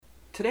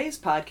Today's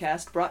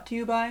podcast brought to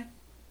you by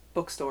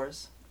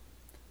bookstores.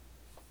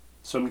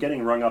 So I'm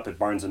getting rung up at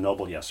Barnes &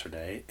 Noble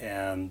yesterday,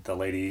 and the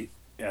lady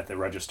at the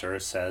register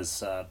says,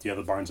 do you have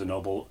a Barnes &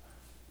 Noble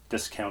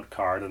discount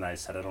card? And I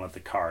said, I don't have the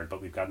card,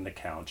 but we've got an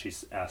account. She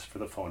asked for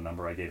the phone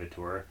number. I gave it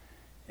to her,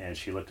 and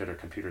she looked at her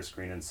computer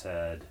screen and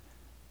said,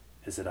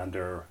 is it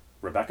under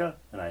Rebecca?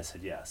 And I said,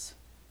 yes.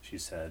 She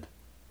said,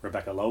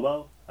 Rebecca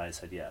Lobo? I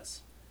said,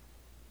 yes.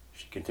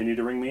 She continued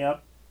to ring me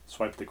up,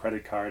 swiped the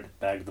credit card,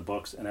 bagged the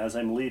books, and as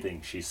I'm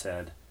leaving, she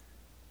said,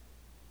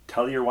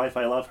 tell your wife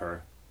I love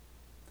her.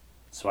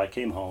 So I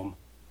came home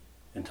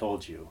and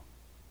told you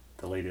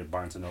the lady at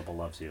Barnes & Noble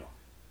loves you.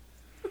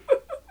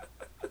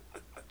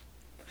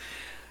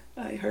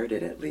 I heard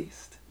it at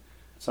least.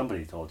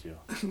 Somebody told you.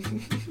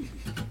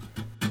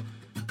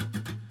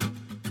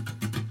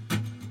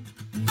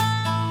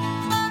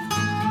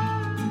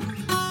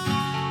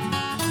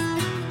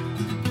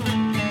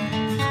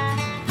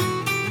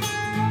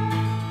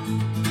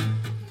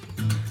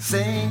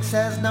 Saying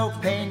says no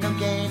pain, no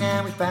gain,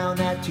 and we found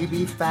that to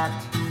be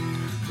fact.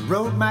 The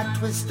road might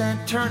twist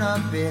and turn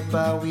a bit,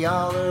 but we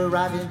all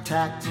arrive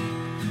intact.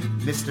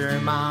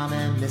 Mr. Mom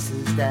and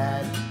Mrs.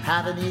 Dad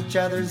having each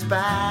other's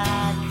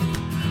back.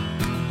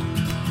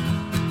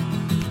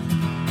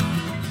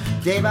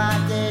 Day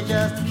by day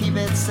just to keep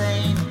it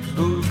sane.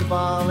 Who's the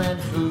ball and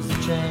who's the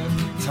chain?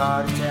 It's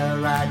hard to tell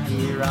right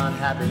here on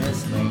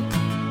Happiness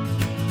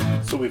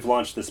Lane. So we've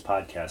launched this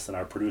podcast, and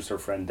our producer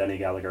friend Denny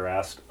Gallagher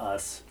asked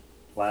us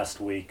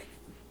last week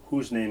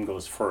whose name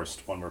goes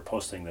first when we're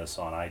posting this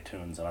on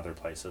iTunes and other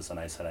places, and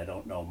I said I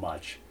don't know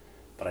much,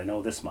 but I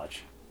know this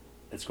much.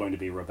 It's going to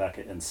be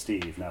Rebecca and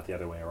Steve, not the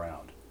other way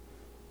around.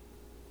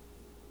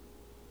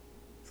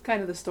 It's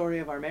kind of the story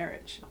of our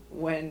marriage.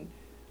 When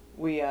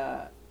we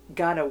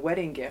got a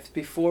wedding gift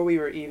before we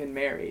were even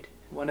married,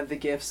 one of the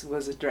gifts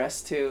was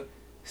addressed to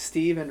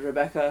Steve and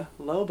Rebecca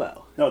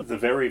Lobo. No, the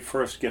very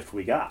first gift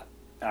we got,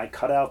 I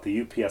cut out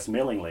the UPS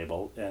mailing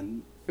label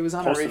and it was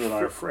on posted it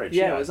on our fridge.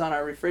 Yeah, it was on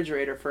our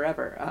refrigerator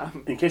forever.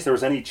 In case there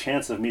was any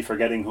chance of me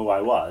forgetting who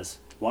I was,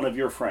 one of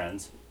your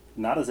friends,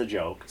 not as a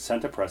joke,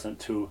 sent a present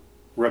to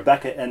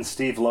Rebecca and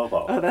Steve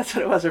Lobo. Oh, that's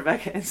what it was,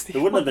 Rebecca and Steve It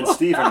wouldn't have been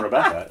Steve and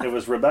Rebecca. It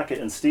was Rebecca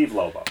and Steve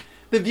Lobo.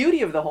 The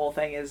beauty of the whole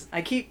thing is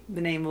I keep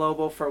the name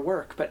Lobo for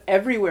work, but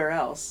everywhere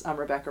else I'm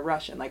Rebecca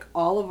Russian. Like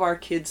all of our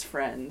kids'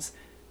 friends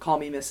call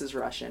me Mrs.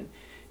 Russian.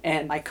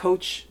 And I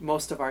coach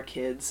most of our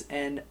kids,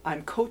 and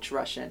I'm Coach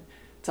Russian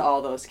to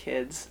all those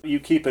kids. You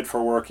keep it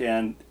for work,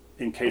 and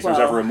in case there's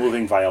ever a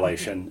moving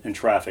violation in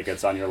traffic,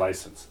 it's on your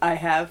license. I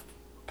have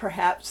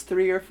perhaps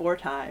 3 or 4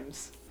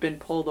 times been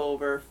pulled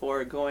over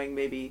for going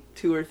maybe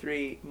 2 or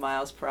 3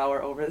 miles per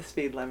hour over the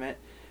speed limit.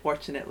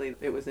 Fortunately,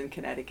 it was in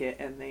Connecticut,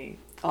 and the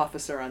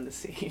officer on the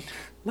scene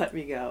let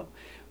me go.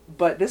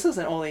 But this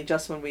wasn't only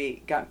just when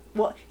we got...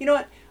 Well, you know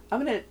what?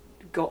 I'm going to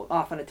go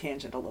off on a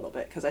tangent a little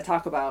bit, because I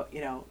talk about,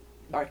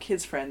 our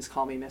kids' friends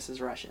call me Mrs.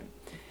 Russian.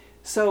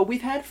 So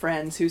we've had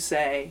friends who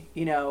say,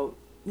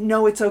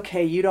 no, it's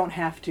okay. You don't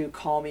have to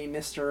call me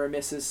Mr. or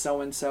Mrs.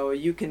 So-and-so.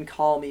 You can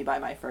call me by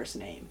my first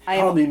name.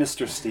 Call me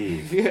Mr.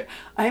 Steve.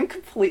 I am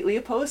completely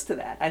opposed to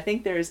that. I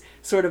think there's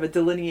sort of a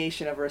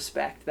delineation of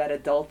respect that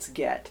adults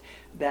get,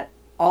 that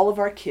all of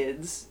our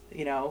kids,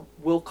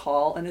 will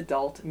call an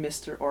adult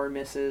Mr. or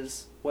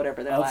Mrs.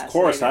 whatever their last name is. Of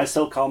course, I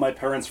still call my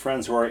parents'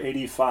 friends who are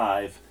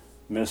 85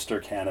 Mr.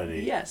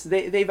 Kennedy. Yes,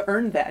 they've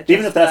earned that.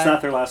 Even if that's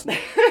not their last name.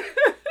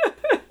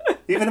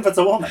 Even if it's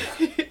a woman.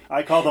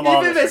 I call them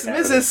all Mr. Even if it's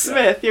Kennedy. Mrs.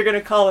 Smith, you're going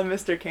to call him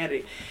Mr.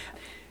 Kennedy.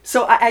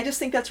 So I just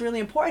think that's really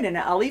important. And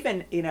I'll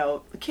even,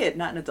 a kid,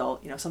 not an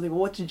adult, something,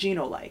 well, what's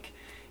Gino like?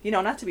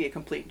 Not to be a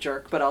complete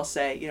jerk, but I'll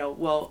say,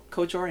 well,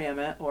 Coach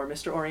Oriema or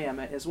Mr.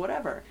 Oriema is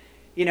whatever.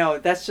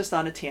 That's just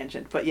on a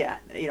tangent. But yeah,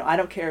 I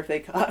don't care if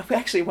they...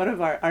 Actually, one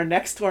of our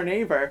next door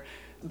neighbor,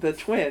 the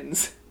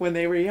twins, when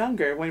they were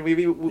younger, when we'd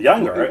be...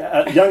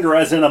 Younger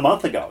as in a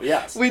month ago,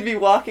 yes. We'd be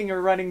walking or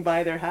running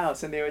by their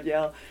house, and they would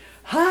yell,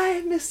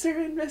 hi,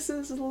 Mr. and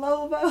Mrs.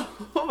 Lobo.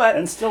 But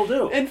and still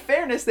do. In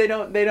fairness, they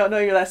don't know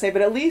your last name,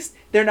 but at least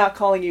they're not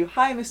calling you,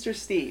 hi, Mr.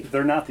 Steve.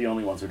 They're not the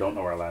only ones who don't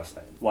know our last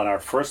name. When our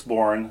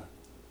firstborn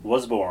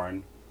was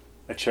born,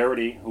 a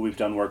charity who we've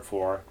done work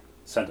for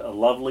sent a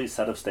lovely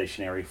set of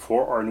stationery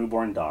for our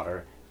newborn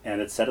daughter,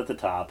 and it said at the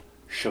top,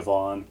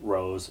 Siobhan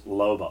Rose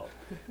Lobo.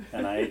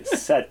 And I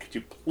said, could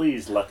you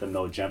please let them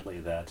know gently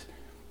that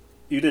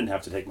you didn't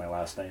have to take my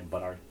last name,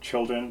 but our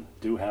children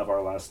do have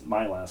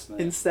my last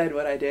name. Instead,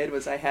 what I did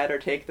was I had her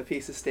take the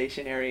piece of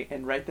stationery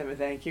and write them a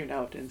thank you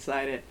note and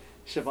sign it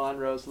Siobhan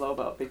Rose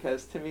Lobo,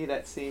 because to me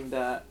that seemed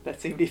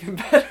even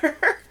better.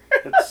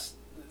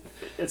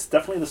 It's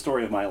definitely the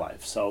story of my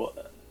life. So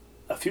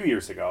a few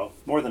years ago,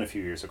 more than a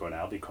few years ago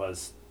now,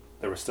 because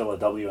there was still a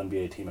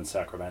WNBA team in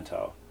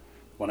Sacramento,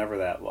 whenever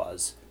that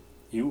was,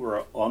 you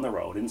were on the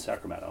road in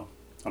Sacramento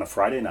on a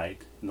Friday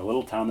night in the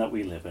little town that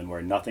we live in,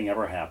 where nothing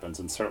ever happens,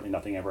 and certainly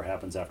nothing ever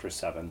happens after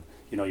 7.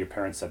 Your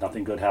parents said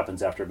nothing good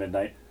happens after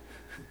midnight.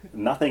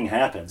 Nothing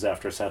happens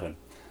after 7.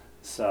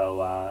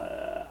 So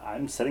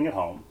I'm sitting at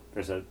home.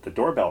 The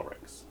doorbell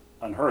rings.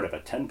 Unheard of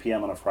at 10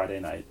 p.m. on a Friday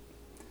night.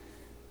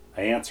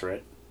 I answer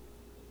it.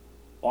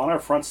 On our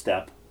front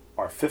step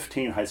are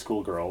 15 high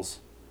school girls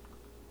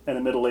and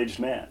a middle-aged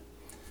man.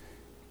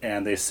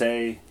 And they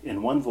say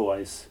in one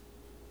voice,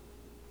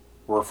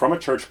 we're from a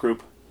church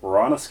group, we're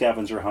on a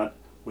scavenger hunt,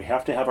 we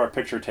have to have our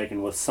picture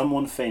taken with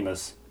someone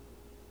famous.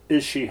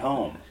 Is she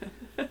home?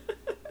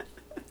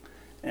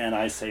 And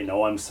I say,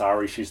 no, I'm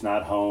sorry, she's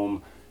not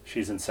home.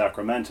 She's in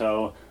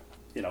Sacramento.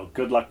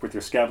 Good luck with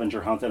your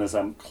scavenger hunt. And as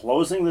I'm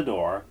closing the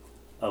door,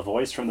 a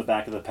voice from the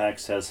back of the pack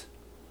says,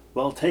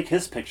 well, take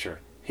his picture.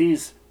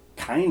 He's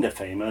kind of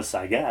famous,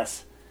 I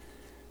guess.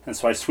 And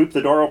so I sweep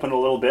the door open a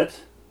little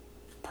bit,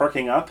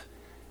 perking up,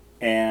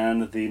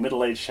 and the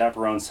middle-aged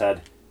chaperone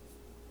said,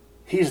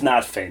 he's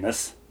not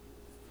famous.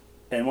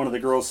 And one of the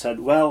girls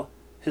said, well,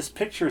 his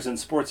picture's in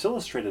Sports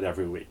Illustrated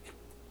every week.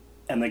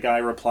 And the guy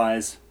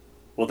replies,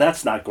 well,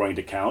 that's not going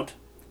to count.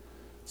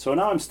 So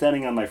now I'm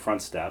standing on my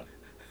front step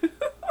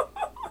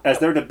as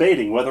they're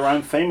debating whether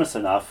I'm famous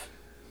enough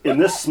in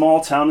this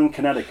small town in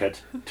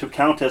Connecticut to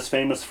count as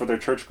famous for their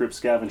church group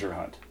scavenger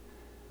hunt.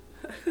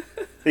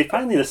 They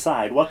finally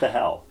decide, what the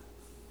hell?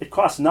 It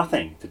costs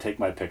nothing to take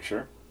my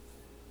picture,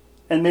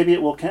 and maybe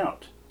it will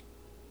count.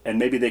 And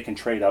maybe they can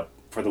trade up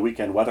for the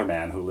weekend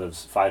weatherman who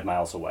lives 5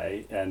 miles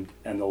away, and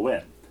they'll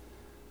win.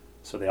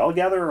 So they all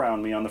gather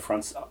around me on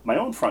my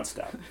own front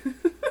step.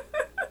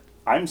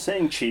 I'm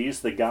saying cheese.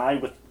 The guy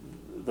with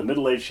the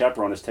middle-aged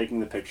chaperone is taking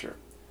the picture.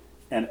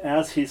 And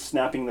as he's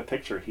snapping the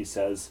picture, he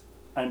says,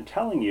 I'm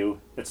telling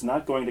you, it's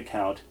not going to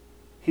count.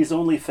 He's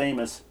only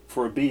famous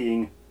for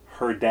being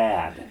her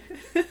dad.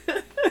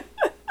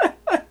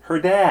 Her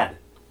dad.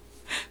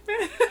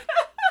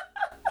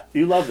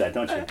 You love that,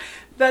 don't you?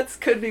 That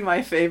could be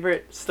my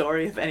favorite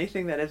story of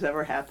anything that has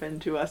ever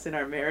happened to us in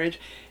our marriage.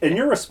 And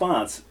your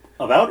response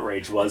of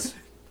outrage was,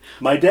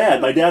 my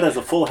dad has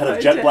a full head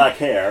of jet black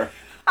hair.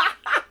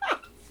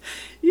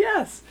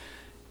 Yes.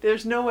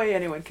 There's no way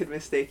anyone could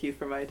mistake you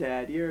for my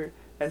dad. You're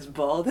as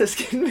bald as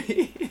can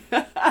be.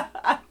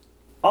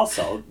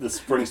 Also, this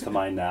brings to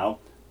mind now,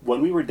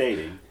 when we were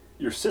dating,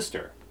 your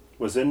sister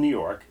was in New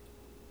York,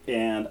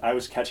 and I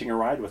was catching a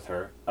ride with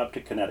her up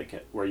to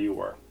Connecticut, where you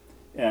were.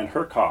 And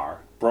her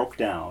car broke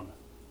down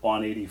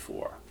on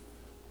 84,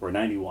 or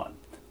 91.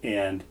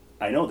 And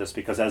I know this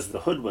because as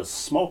the hood was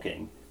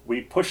smoking,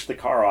 we pushed the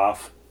car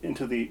off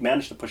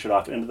managed to push it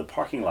off into the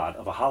parking lot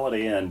of a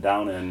Holiday Inn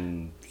down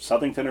in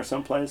Southington or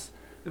someplace.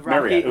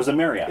 Marriott. It was a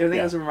Marriott. I think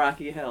it was in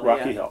Rocky Hill.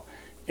 Rocky Hill.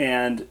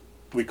 And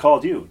we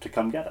called you to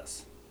come get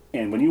us.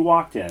 And when you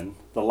walked in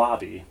the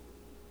lobby,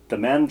 the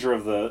manager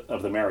of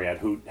the Marriott,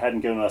 who hadn't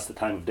given us the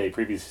time of day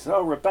previously, said,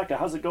 oh, Rebecca,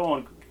 how's it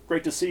going?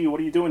 Great to see you.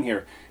 What are you doing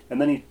here? And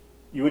then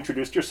you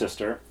introduced your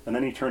sister, and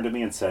then he turned to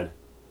me and said,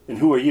 and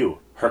who are you?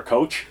 Her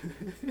coach?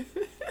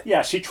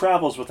 Yeah, she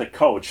travels with a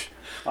coach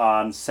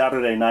on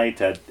Saturday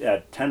night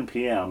at 10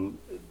 p.m.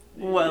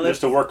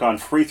 Just to work on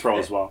free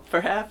throws. Well,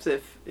 perhaps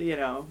if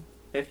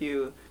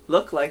you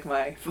look like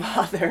my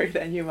father,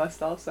 then you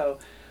must also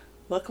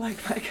look like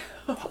my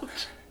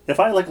coach.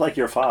 If I look like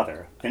your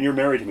father and you're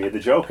married to me, the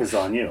joke is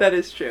on you. That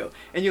is true.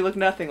 And you look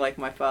nothing like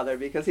my father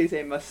because he's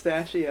a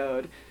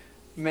mustachioed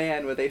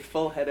man with a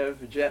full head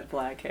of jet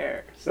black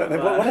hair. So,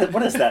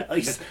 what is that?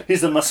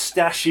 He's a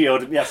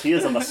mustachioed... Yes, he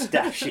is a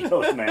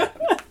mustachioed man.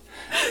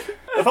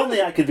 If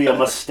only I could be a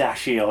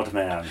mustachioed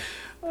man.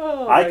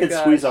 Oh, I could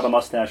squeeze out a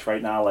mustache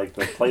right now like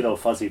the Play-Doh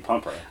Fuzzy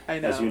Pumper, I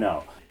know. as you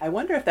know. I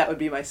wonder if that would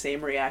be my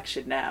same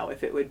reaction now,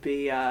 if it would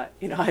be,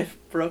 I've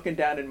broken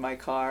down in my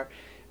car.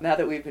 Now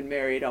that we've been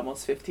married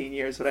almost 15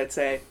 years, would I'd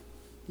say,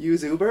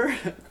 use Uber?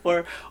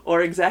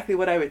 or exactly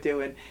what I would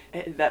do. And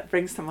that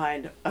brings to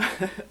mind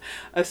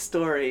a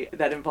story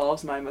that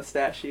involves my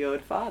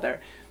mustachioed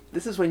father.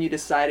 This is when you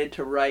decided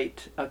to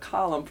write a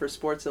column for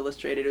Sports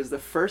Illustrated. It was the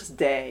first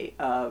day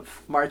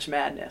of March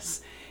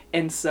Madness.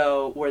 And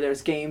so, where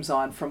there's games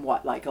on from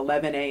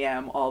 11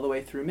 a.m. all the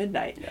way through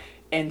midnight. Yeah.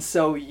 And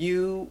so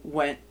you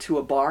went to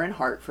a bar in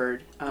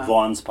Hartford.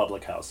 Vaughn's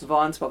Public House.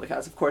 Vaughn's Public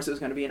House. Of course, it was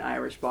going to be an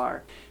Irish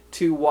bar.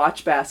 To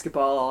watch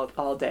basketball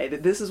all day.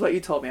 This is what you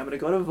told me. I'm going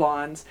to go to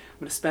Vaughn's. I'm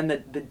going to spend the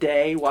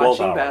day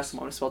watching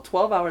basketball. I'm going to spend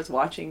 12 hours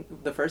watching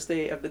the first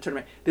day of the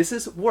tournament. This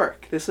is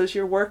work. This is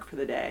your work for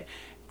the day.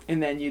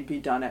 And then you'd be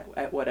done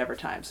at whatever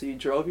time. So you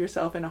drove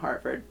yourself into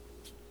Hartford.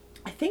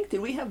 I think, did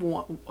we have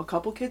a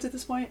couple kids at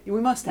this point? We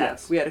must have.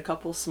 Yes. We had a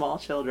couple small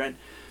children.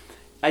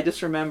 I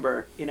just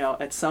remember,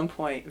 at some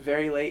point,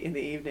 very late in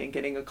the evening,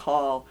 getting a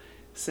call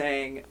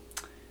saying,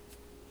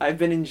 I've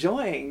been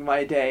enjoying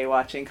my day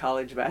watching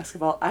college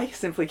basketball. I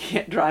simply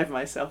can't drive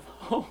myself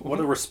home. What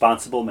a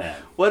responsible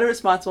man. What a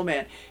responsible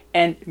man.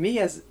 And me,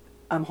 as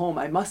I'm home,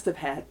 I must have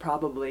had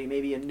probably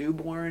maybe a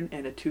newborn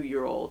and a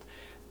 2-year-old.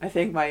 I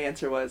think my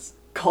answer was,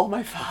 call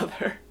my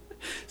father.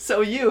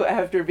 So you,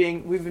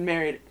 we've been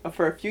married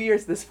for a few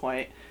years at this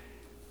point,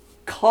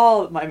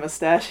 call my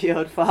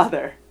mustachioed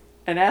father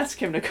and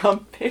ask him to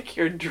come pick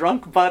your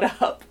drunk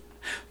butt up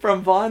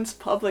from Vaughn's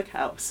Public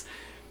House.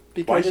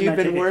 Because didn't you've I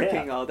been take a working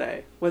cab? all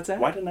day. What's that?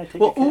 Why didn't I take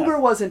well, a cab? Uber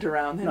wasn't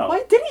around then. No.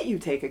 Why didn't you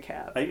take a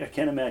cab? I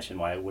can't imagine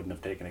why I wouldn't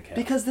have taken a cab.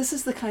 Because this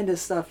is the kind of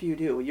stuff you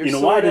do. You're you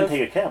know sort why I didn't of,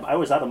 take a cab? I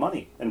was out of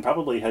money and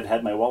probably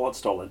had my wallet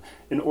stolen.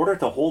 In order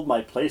to hold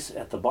my place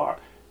at the bar,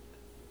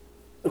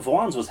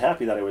 Vaughn's was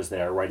happy that I was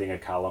there writing a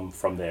column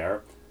from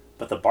there,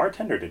 but the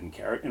bartender didn't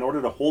care. In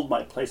order to hold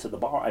my place at the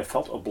bar, I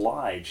felt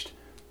obliged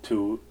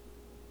to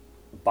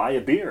buy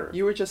a beer.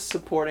 You were just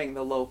supporting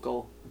the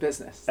local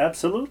business.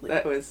 Absolutely.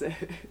 That was...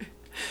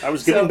 I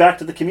was giving back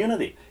to the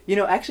community. You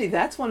know, actually,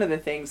 that's one of the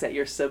things that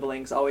your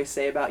siblings always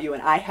say about you,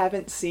 and I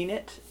haven't seen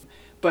it,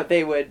 but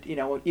they would, you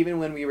know, even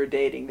when we were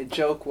dating, the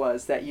joke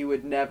was that you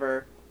would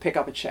never pick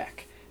up a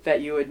check,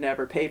 that you would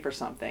never pay for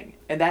something.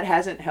 And that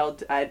hasn't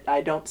held,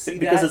 I don't see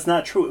Because that. it's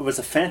not true. It was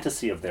a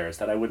fantasy of theirs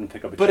that I wouldn't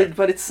pick up a check.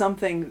 But it's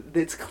something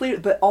that's clear,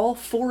 but all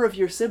four of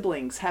your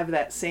siblings have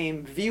that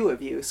same view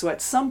of you, so at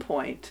some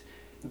point...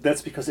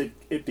 That's because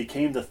it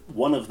became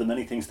one of the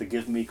many things to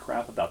give me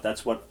crap about.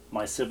 That's what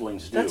my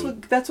siblings do.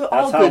 That's what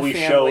all how good we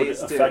families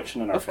showed do,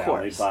 affection in our of family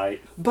course. by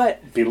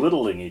But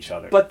belittling each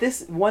other. But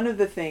this, one of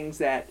the things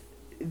that,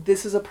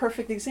 this is a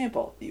perfect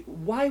example.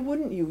 Why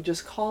wouldn't you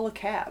just call a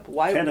cab?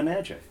 Why? Can't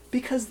imagine.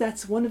 Because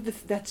that's one of the,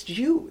 that's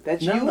you.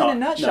 That's No, you no, in a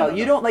nutshell. no.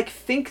 You don't like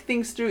think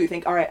things through. You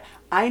think, all right,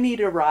 I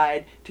need a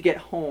ride to get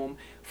home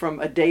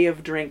from a day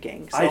of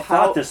drinking. So I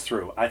thought this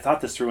through. I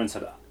thought this through and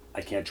said, I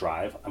can't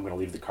drive. I'm going to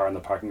leave the car in the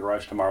parking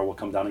garage. Tomorrow we'll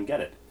come down and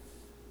get it.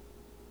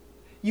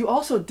 You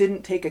also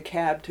didn't take a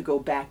cab to go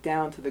back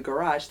down to the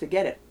garage to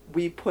get it.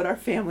 We put our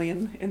family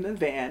in the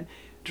van.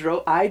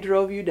 I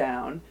drove you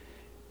down.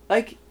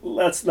 Like,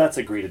 Let's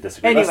agree to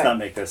disagree. Anyway. Let's not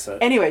make this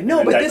a anyway, no,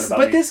 an but indictment about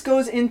me. this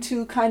goes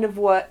into kind of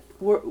what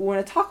we're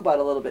going to talk about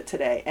a little bit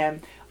today.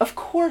 And of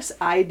course,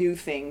 I do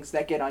things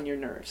that get on your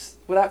nerves,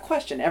 without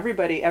question.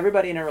 Everybody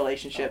in a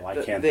relationship, Oh, I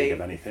can't think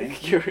of anything.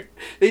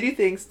 They do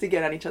things to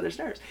get on each other's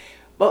nerves.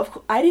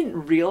 But I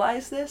didn't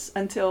realize this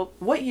until,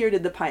 what year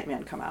did The Pint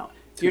Man come out?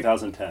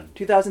 2010.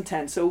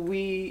 2010. So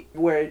we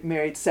were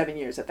married 7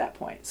 years at that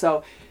point.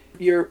 So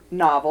your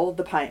novel,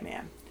 The Pint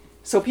Man.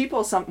 So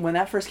when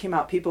that first came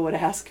out, people would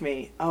ask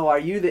me, "Oh, are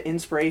you the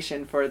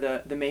inspiration for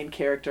the main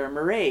character,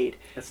 Mairead?"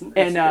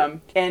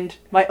 And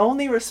my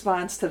only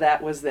response to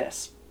that was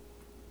this: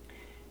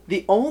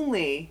 the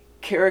only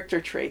character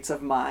traits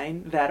of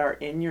mine that are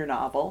in your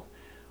novel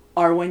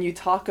are when you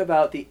talk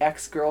about the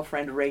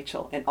ex-girlfriend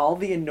Rachel and all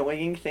the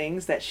annoying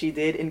things that she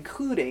did,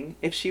 including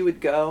if she would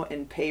go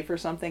and pay for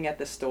something at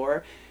the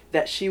store,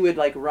 that she would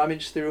like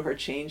rummage through her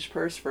change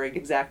purse for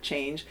exact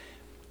change.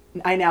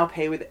 I now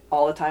pay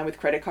all the time with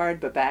credit card,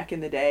 but back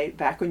in the day,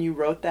 back when you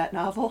wrote that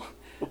novel,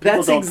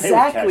 that's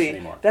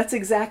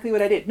exactly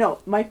what I did. No,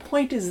 my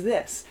point is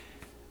this: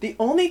 the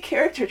only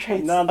character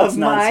traits of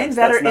mine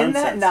that are in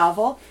that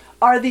novel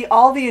are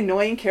all the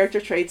annoying character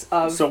traits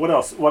of. So what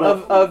else?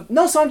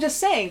 No, so I'm just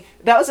saying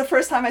that was the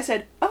first time I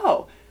said,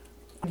 "Oh,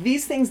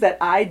 these things that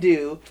I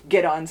do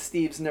get on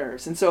Steve's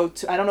nerves." And so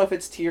I don't know if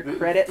it's to your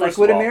credit. First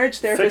Would of all, a marriage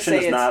therapist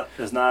say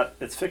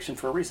it's fiction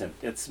for a reason.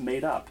 It's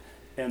made up.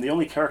 And the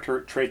only character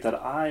trait that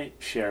I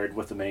shared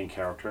with the main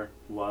character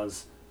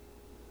was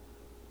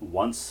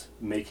once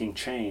making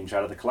change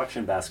out of the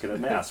collection basket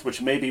at Mass,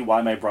 which may be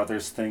why my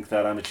brothers think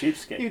that I'm a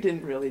cheapskate. You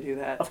didn't really do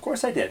that. Of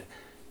course I did.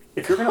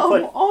 If you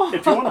want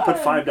to put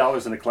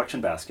 $5 in a collection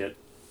basket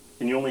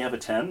and you only have a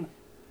 10,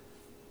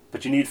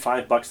 but you need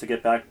 $5 to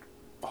get back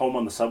home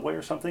on the subway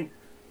or something,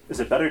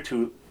 is it better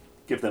to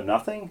give them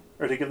nothing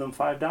or to give them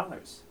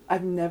 $5?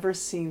 I've never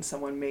seen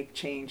someone make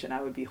change, and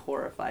I would be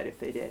horrified if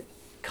they did.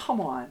 Come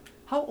on.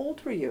 How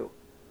old were you?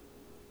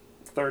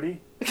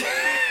 30.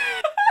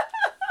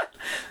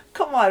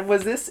 Come on.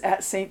 Was this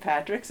at St.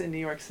 Patrick's in New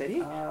York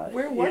City?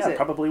 Where was it? Yeah,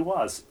 probably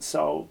was.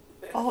 So.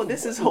 Oh,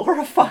 this is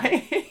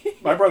horrifying.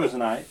 My brothers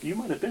and I, you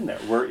might have been there.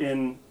 We're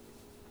in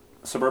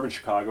suburban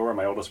Chicago, where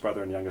my oldest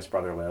brother and youngest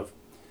brother live.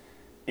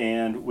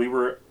 And we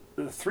were,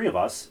 the three of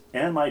us,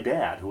 and my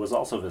dad, who was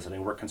also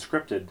visiting, were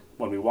conscripted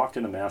when we walked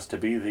into Mass to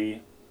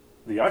be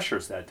the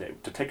ushers that day,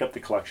 to take up the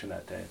collection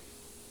that day.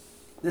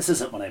 This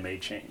isn't when I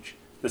made change.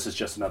 This is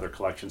just another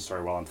collection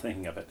story while I'm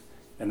thinking of it.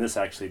 And this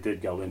actually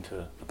did go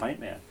into The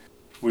Pint Man.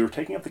 We were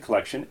taking up the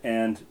collection,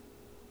 and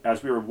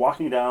as we were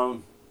walking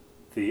down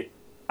the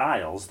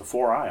aisles, the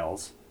 4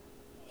 aisles,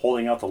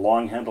 holding out the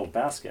long-handled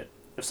basket,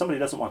 if somebody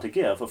doesn't want to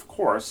give, of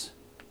course,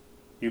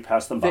 you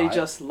pass them by. They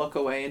just look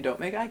away and don't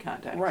make eye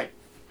contact. Right.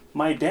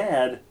 My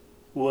dad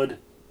would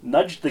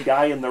nudge the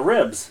guy in the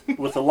ribs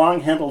with the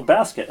long-handled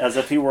basket as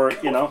if he were,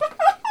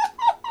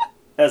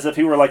 as if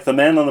he were like the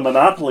man on the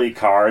Monopoly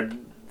card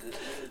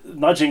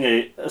nudging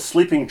a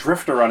sleeping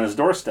drifter on his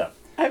doorstep.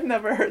 I've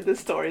never heard this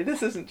story.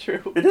 This isn't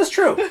true. It is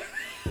true.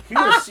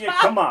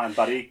 Come on,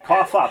 buddy,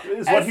 cough up,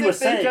 is what he was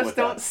saying. As if they just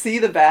don't see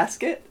the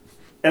basket?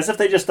 As if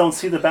they just don't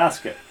see the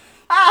basket.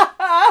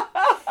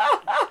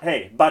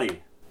 Hey,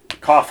 buddy,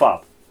 cough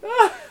up.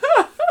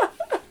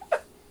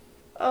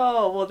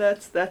 Oh, well,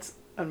 that's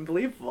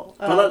unbelievable.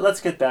 But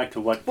let's get back to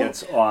what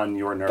gets on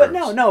your nerves.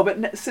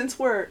 But since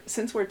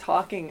we're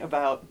talking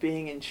about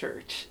being in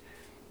church,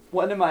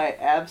 One of my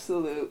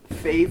absolute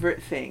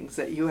favorite things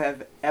that you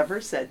have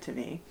ever said to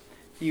me,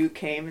 you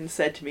came and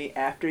said to me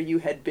after you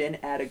had been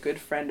at a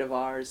good friend of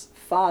ours'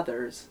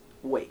 father's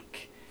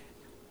wake.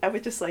 I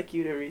would just like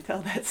you to retell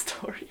that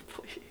story,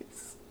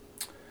 please.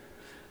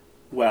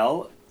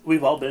 Well,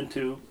 we've all been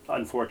to,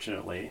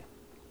 unfortunately,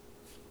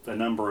 a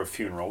number of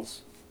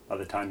funerals by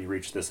the time you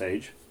reach this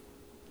age.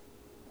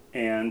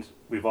 And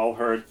we've all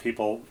heard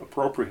people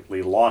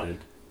appropriately lauded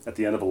at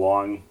the end of a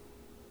long,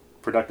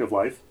 productive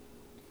life.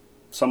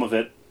 Some of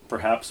it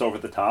perhaps over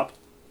the top.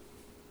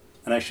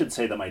 And I should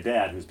say that my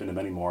dad, who's been to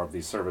many more of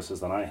these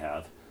services than I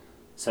have,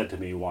 said to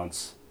me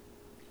once,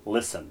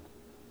 "Listen,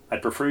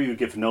 I'd prefer you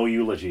give no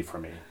eulogy for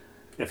me.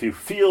 If you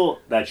feel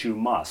that you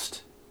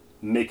must,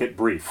 make it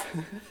brief."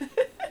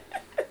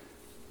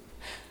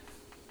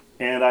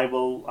 And I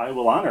will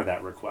honor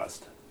that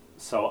request.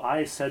 So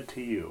I said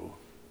to you,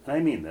 and I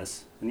mean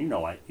this, and you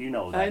know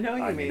that I know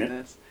you mean it.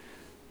 this.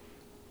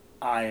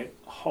 I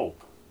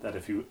hope that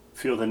if you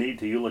feel the need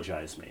to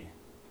eulogize me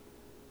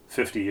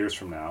 50 years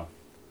from now,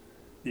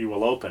 you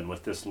will open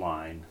with this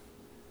line,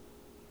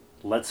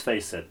 "Let's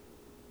face it,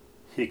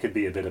 he could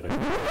be a bit of a..."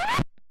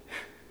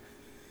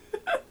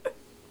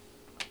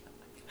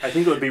 I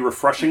think it would be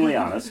refreshingly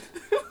honest.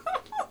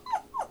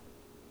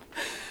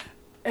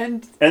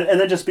 And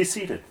then just be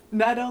seated.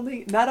 Not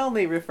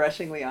only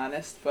refreshingly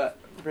honest, but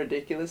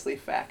ridiculously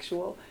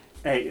factual.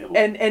 Hey,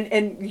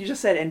 and you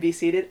just said and be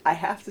seated. I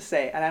have to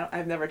say, and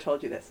I've never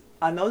told you this,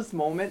 on those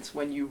moments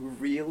when you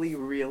really,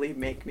 really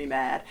make me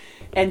mad,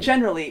 and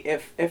generally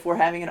if we're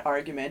having an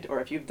argument or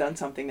if you've done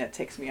something that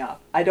ticks me off,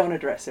 I don't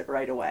address it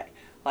right away.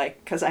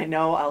 Like, because I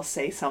know I'll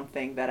say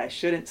something that I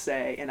shouldn't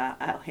say, and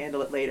I'll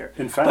handle it later.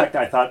 In fact,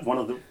 I thought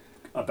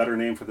a better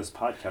name for this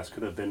podcast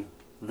could have been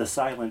The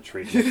Silent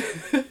Treatment.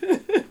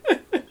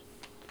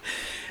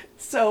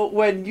 So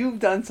when you've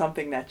done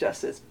something that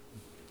just has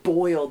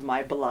boiled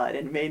my blood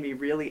and made me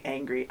really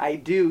angry, I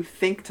do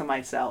think to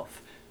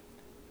myself,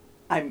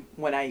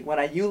 when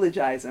I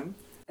eulogize him,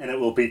 and it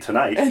will be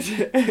tonight.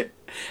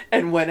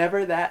 And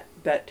whenever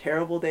that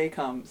terrible day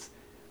comes,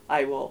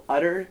 I will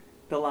utter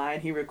the line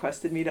he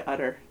requested me to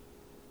utter,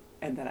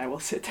 and then I will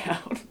sit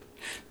down.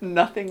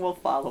 Nothing will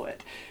follow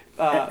it.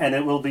 And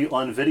it will be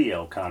on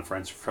video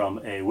conference from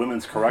a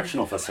women's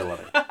correctional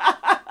facility.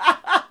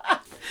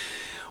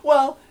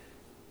 Well,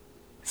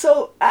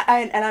 so,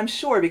 I'm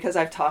sure, because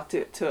I've talked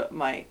to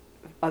my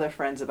other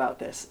friends about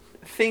this,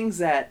 things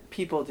that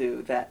people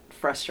do that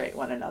frustrate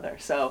one another.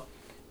 So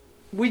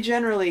we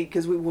generally,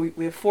 because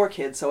we have 4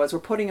 kids, so as we're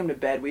putting them to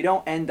bed, we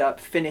don't end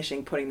up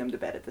finishing putting them to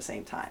bed at the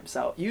same time.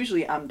 So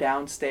usually I'm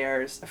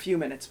downstairs a few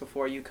minutes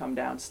before you come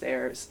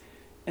downstairs,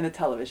 and the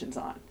television's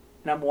on,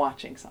 and I'm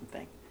watching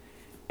something.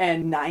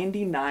 And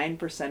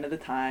 99% of the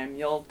time,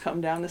 you'll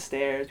come down the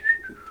stairs,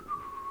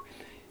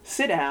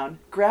 sit down,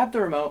 grab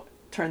the remote,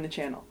 turn the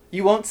channel.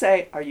 You won't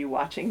say, "Are you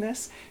watching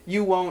this?"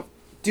 You won't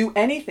do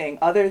anything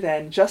other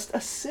than just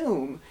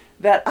assume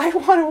that I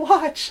want to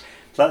watch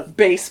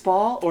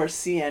baseball or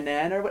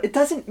CNN or what. It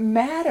doesn't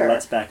matter.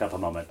 Let's back up a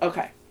moment.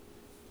 Okay.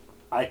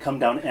 I come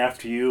down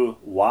after you.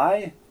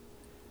 Why?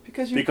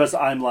 Because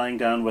I'm lying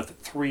down with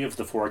 3 of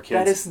the 4 kids.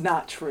 That is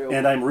not true.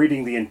 And I'm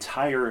reading the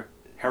entire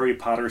Harry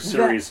Potter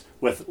series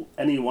with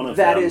any one of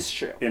that them is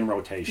true. in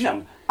rotation.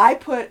 No,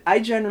 I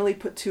generally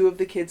put 2 of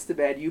the kids to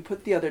bed. You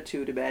put the other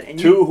 2 to bed, and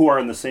 2 who are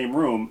in the same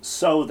room,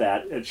 so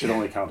that it should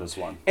only count as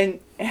 1. And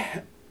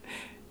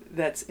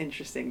that's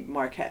interesting,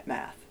 Marquette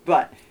math.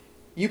 But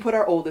you put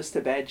our oldest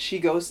to bed. She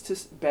goes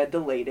to bed the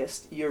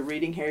latest. You're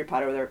reading Harry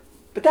Potter with her,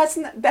 but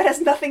that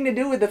has nothing to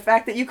do with the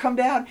fact that you come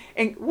down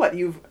and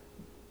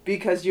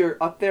because you're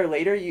up there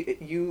later.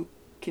 You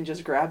can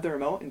just grab the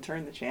remote and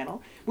turn the channel.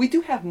 We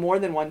do have more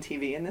than one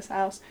TV in this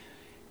house,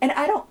 and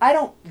I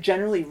don't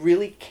generally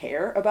really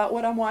care about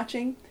what I'm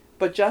watching,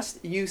 but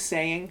just you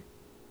saying,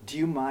 "Do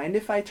you mind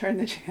if I turn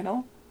the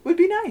channel?" would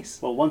be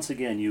nice. Well, once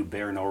again, you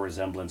bear no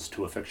resemblance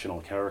to a fictional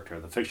character.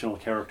 The fictional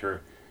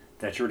character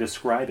that you're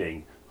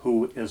describing,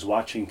 who is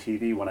watching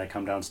TV when I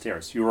come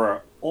downstairs. You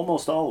are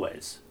almost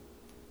always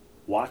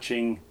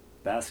watching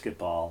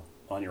basketball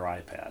on your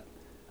iPad.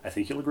 I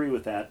think you'll agree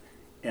with that.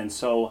 And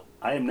so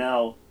I am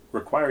now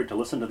required to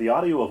listen to the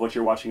audio of what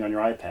you're watching on your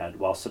iPad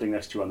while sitting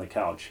next to you on the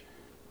couch.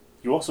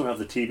 You also have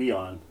the TV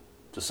on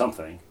to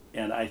something,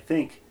 and I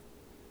think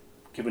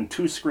given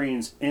 2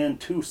 screens and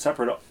 2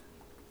 separate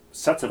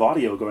sets of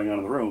audio going on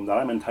in the room, that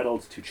I'm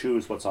entitled to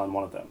choose what's on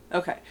one of them.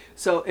 Okay,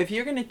 so if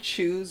you're going to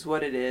choose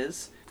what it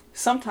is,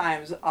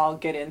 sometimes I'll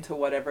get into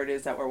whatever it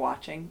is that we're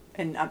watching,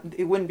 and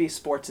it wouldn't be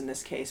sports in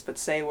this case, but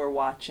say we're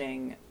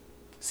watching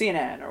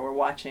CNN or we're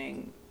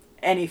watching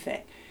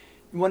anything.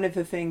 One of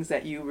the things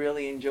that you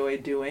really enjoy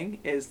doing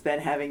is then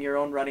having your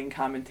own running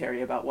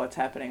commentary about what's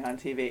happening on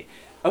TV,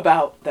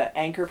 about the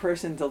anchor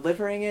person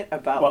delivering it,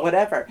 about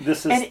whatever.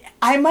 And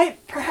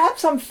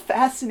perhaps I'm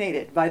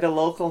fascinated by the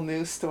local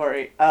news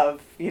story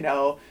of,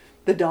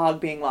 the dog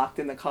being locked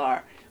in the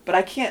car. But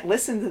I can't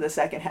listen to the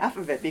second half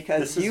of it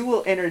because you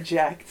will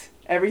interject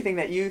everything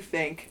that you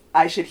think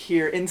I should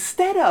hear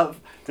instead of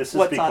what's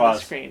on the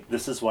screen.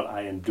 This is what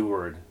I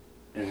endured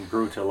and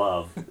grew to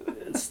love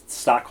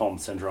Stockholm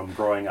syndrome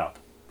growing up.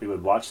 We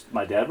would watch,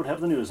 my dad would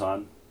have the news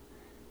on,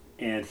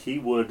 and he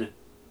would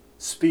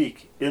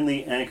speak in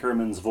the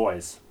anchorman's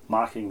voice,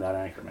 mocking that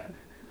anchorman.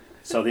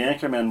 So the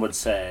anchorman would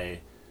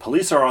say,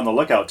 "Police are on the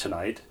lookout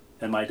tonight,"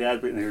 and my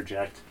dad would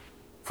interject,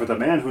 "For the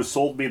man who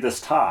sold me this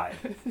tie."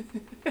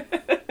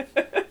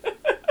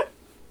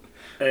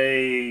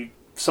 A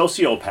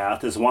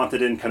sociopath is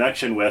wanted in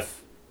connection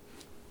with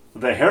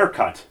the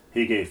haircut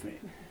he gave me.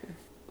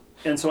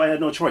 And so I had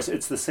no choice.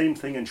 It's the same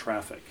thing in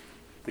traffic.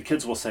 The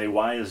kids will say,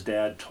 "Why is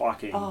Dad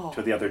talking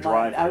to the other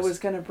drivers?" I was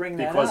going to bring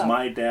that up. Because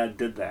my dad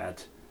did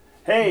that.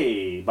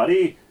 "Hey,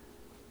 buddy,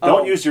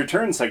 don't use your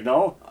turn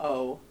signal."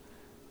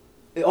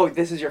 Oh,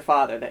 this is your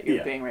father that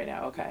you're being right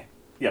now. Okay.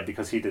 Yeah,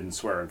 because he didn't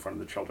swear in front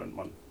of the children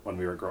when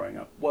we were growing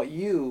up.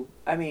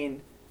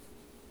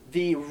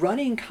 The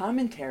running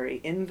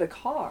commentary in the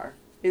car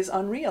is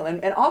unreal.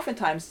 And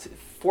oftentimes,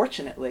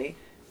 fortunately,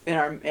 in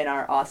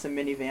our awesome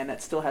minivan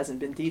that still hasn't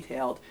been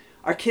detailed,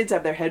 our kids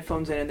have their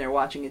headphones in and they're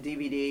watching a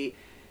DVD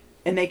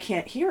and they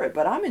can't hear it.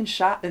 But I'm in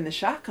the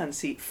shotgun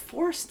seat,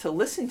 forced to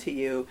listen to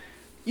you.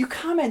 You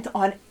comment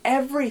on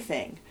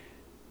everything.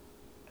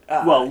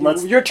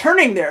 You're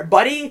turning there,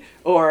 buddy,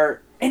 and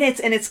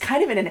it's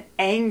kind of in an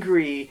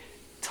angry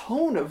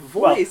tone of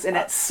voice, and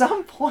at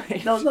some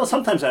point... No,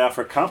 sometimes I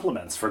offer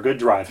compliments for good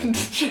driving.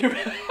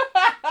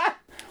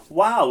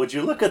 Wow, would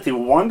you look at the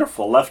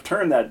wonderful left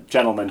turn that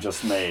gentleman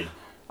just made?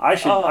 I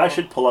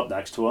should pull up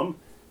next to him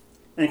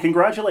and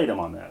congratulate him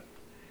on that.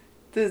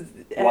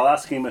 While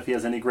asking him if he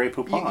has any Grey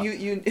Poupon.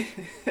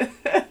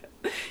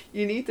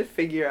 You need to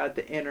figure out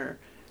the inner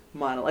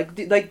monologue.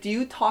 Do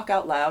you talk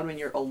out loud when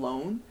you're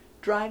alone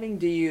driving?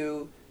 Do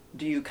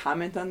you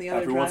comment on the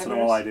other drivers? Every once in a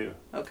while I do.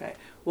 Okay.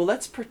 Well,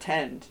 let's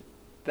pretend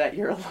that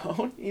you're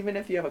alone, even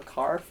if you have a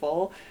car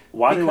full.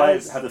 Why do I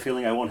have the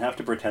feeling I won't have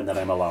to pretend that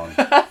I'm alone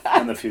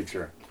in the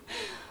future?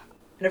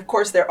 And of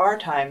course, there are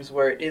times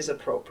where it is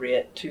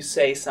appropriate to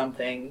say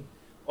something,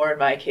 or in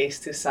my case,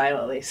 to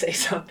silently say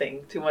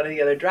something to one of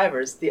the other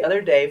drivers. The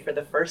other day, for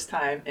the first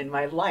time in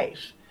my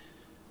life,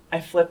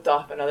 I flipped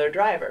off another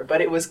driver,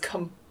 but it was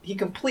he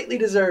completely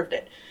deserved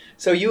it.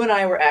 So you and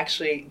I were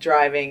actually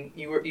driving.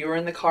 You were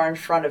in the car in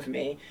front of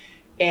me,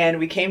 and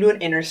we came to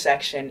an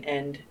intersection,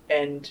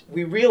 and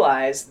we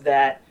realized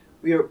that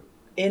we were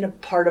in a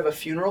part of a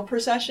funeral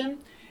procession.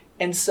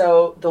 And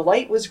so the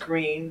light was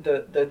green,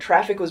 the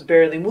traffic was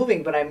barely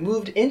moving, but I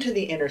moved into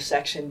the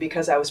intersection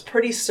because I was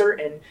pretty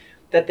certain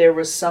that there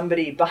was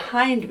somebody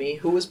behind me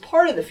who was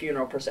part of the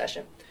funeral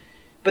procession.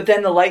 But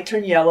then the light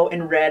turned yellow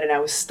and red, and I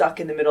was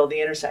stuck in the middle of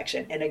the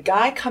intersection. And a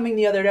guy coming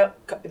the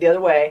other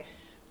way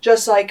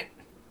just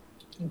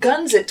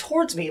guns it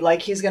towards me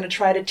like he's going to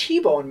try to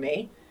T-bone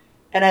me.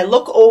 And I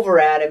look over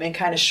at him and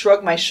kind of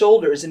shrug my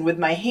shoulders and with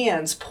my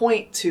hands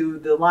point to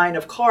the line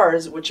of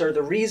cars, which are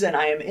the reason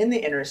I am in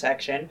the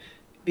intersection,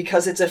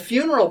 because it's a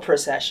funeral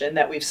procession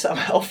that we've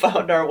somehow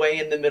found our way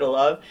in the middle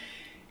of.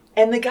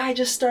 And the guy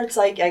just starts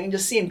I can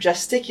just see him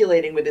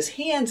gesticulating with his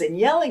hands and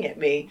yelling at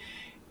me.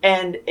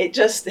 And it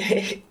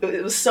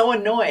was so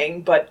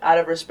annoying, but out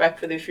of respect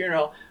for the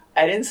funeral,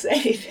 I didn't say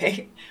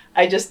anything.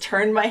 I just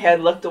turned my head,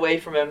 looked away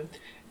from him,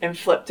 and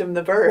flipped him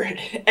the bird.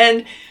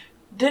 And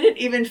didn't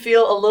even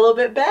feel a little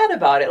bit bad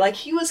about it. Like,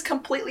 he was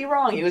completely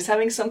wrong. He was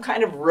having some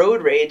kind of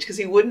road rage because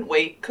he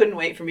couldn't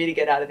wait for me to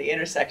get out of the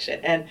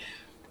intersection. And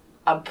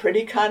I'm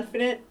pretty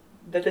confident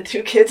that the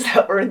two kids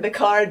that were in the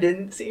car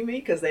didn't see me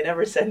because they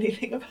never said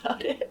anything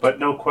about it. But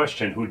no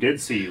question, who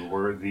did see you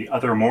were the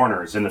other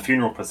mourners in the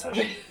funeral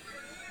procession.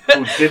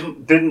 Who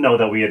didn't know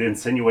that we had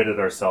insinuated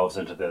ourselves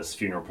into this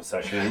funeral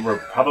procession, and were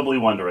probably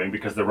wondering,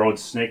 because the road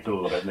snaked a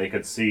little bit and they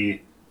could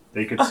see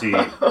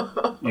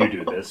you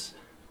do this.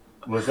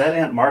 Was that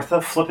Aunt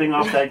Martha flipping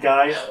off that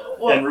guy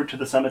en route to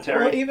the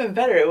cemetery? Well, even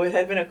better, it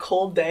had been a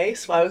cold day,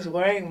 so I was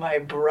wearing my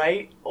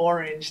bright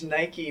orange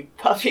Nike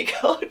puffy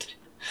coat.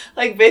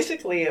 Like,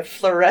 basically a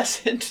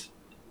fluorescent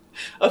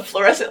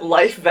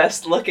life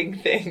vest looking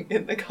thing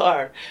in the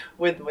car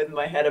with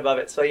my head above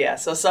it. So yeah,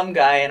 so some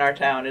guy in our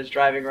town is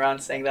driving around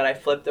saying that I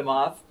flipped him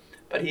off,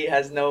 but he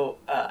has no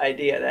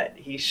idea that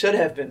he should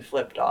have been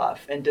flipped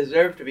off and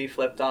deserved to be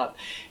flipped off.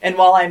 And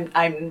while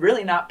I'm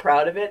really not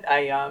proud of it,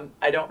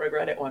 I don't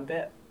regret it one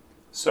bit.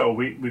 So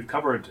we've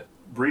covered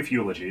brief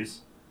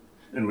eulogies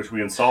in which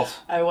we insult.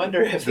 I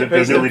wonder if the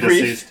newly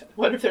deceased.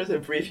 What if there's a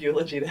brief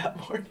eulogy that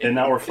morning? And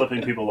now we're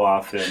flipping people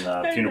off in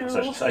funeral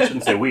processions. I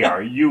shouldn't say we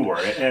are. You were,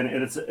 and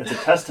it's a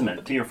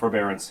testament to your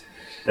forbearance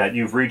that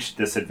you've reached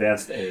this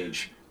advanced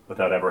age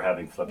without ever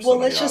having flipped somebody off. Well,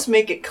 let's just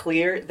make it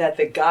clear that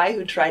the guy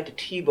who tried to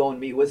T-bone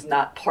me was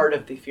not part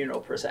of the funeral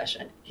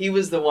procession. He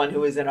was the one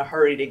who was in a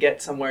hurry to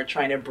get somewhere,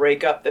 trying to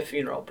break up the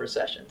funeral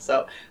procession.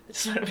 So I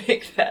just want to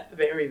make that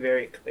very,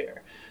 very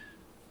clear.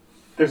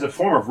 There's a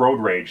form of road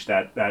rage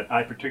that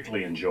I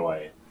particularly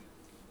enjoy,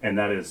 and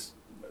that is,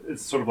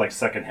 it's sort of like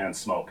secondhand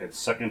smoke. It's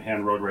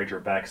secondhand road rage or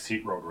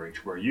backseat road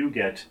rage, where you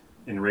get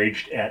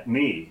enraged at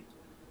me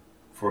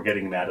for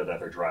getting mad at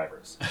other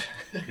drivers.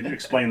 Can you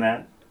explain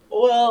that?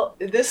 Well,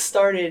 this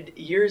started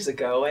years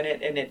ago, and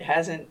it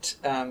hasn't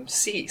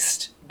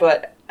ceased.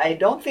 But I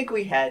don't think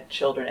we had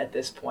children at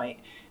this point,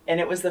 and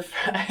it was the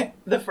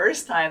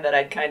first time that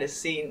I'd kind of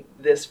seen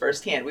this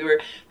firsthand. We were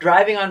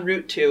driving on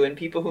Route 2, and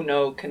people who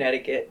know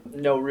Connecticut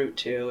know Route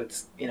 2.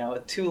 It's a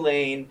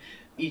 2-lane,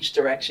 each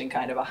direction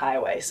kind of a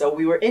highway. So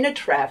we were in a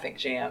traffic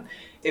jam.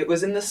 It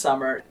was in the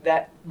summer.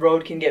 That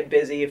road can get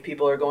busy if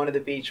people are going to the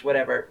beach,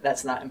 whatever.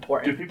 That's not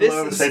important. Do people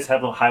in the States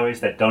have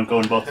highways that don't go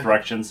in both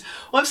directions?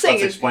 Well, I'm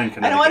saying Let's explain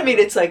Connecticut. I don't want to mean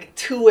it's like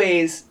two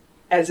ways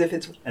as if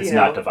it's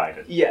not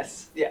divided.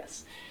 Yes.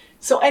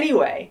 So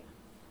anyway,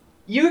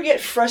 you get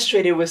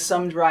frustrated with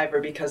some driver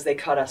because they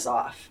cut us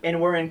off,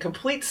 and we're in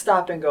complete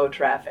stop and go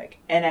traffic.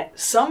 And at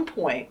some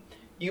point,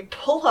 you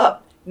pull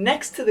up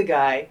next to the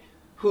guy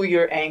who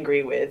you're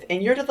angry with,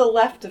 and you're to the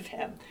left of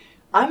him.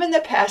 I'm in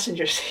the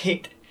passenger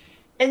seat.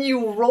 And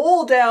you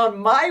roll down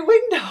my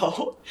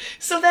window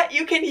so that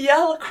you can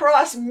yell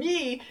across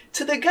me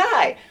to the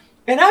guy.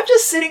 And I'm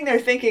just sitting there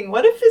thinking,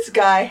 what if this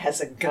guy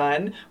has a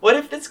gun? What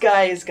if this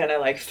guy is going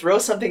to throw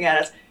something at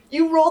us?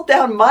 You rolled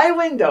down my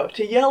window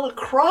to yell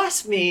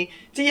across me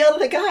to yell at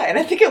the guy. And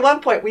I think at one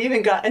point we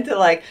even got into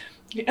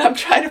I'm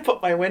trying to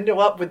put my window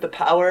up with the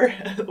power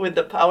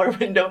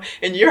window,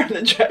 and you're on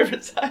the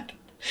driver's side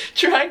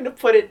trying to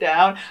put it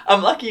down.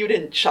 I'm lucky you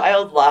didn't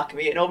child lock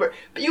me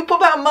but you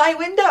put out my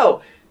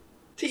window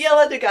to yell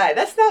at the guy.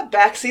 That's not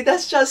backseat.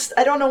 That's just,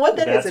 I don't know what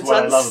that is. It's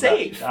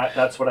unsafe.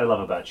 That's what I love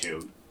about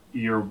you.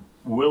 You're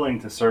willing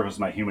to serve as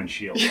my human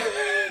shield.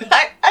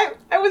 I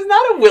was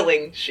not a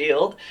willing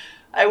shield.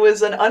 I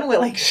was an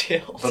unwilling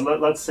shield. But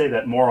let's say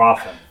that more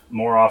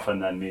often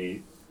than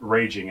me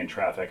raging in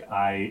traffic,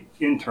 I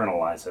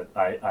internalize it.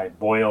 I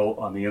boil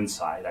on the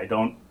inside. I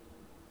don't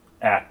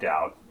act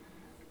out.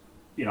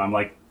 I'm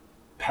like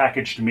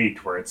packaged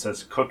meat where it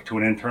says cook to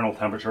an internal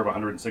temperature of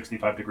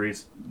 165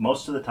 degrees.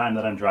 Most of the time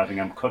that I'm driving,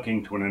 I'm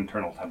cooking to an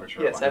internal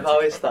temperature. Yes, I've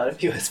always thought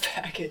of you as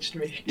packaged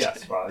meat.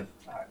 Yes, well,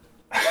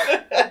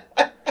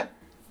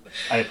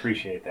 I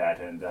appreciate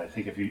that, and I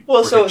think if you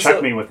were to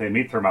check me with a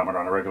meat thermometer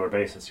on a regular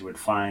basis, you would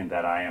find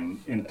that I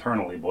am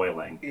internally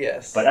boiling.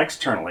 Yes. But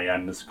externally,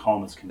 I'm as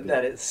calm as can be.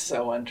 That is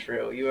so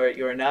untrue.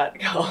 You are not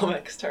calm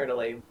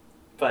externally.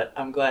 But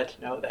I'm glad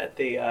to know that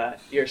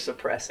you're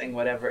suppressing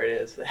whatever it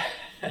is.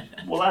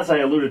 Well, as I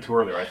alluded to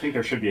earlier, I think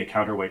there should be a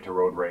counterweight to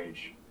road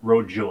rage,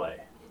 road joy,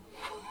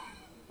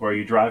 where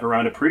you drive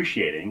around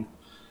appreciating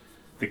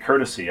the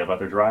courtesy of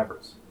other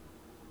drivers.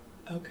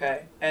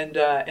 Okay,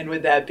 and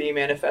would that be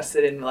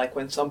manifested in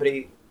when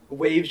somebody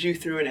waves you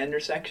through an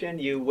intersection,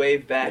 you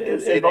wave back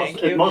and say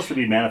thank you? It mostly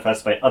be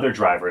manifested by other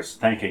drivers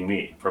thanking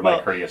me for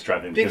my courteous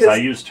driving because I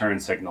use turn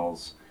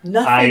signals.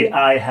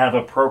 I have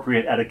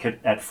appropriate etiquette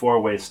at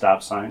four-way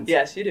stop signs.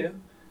 Yes, you do.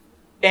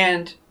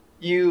 And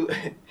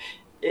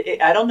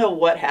I don't know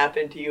what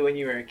happened to you when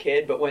you were a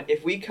kid, but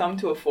if we come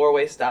to a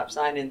four-way stop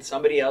sign and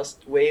somebody else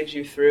waves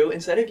you through,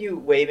 instead of you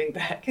waving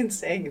back and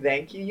saying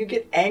thank you, you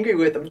get angry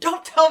with them.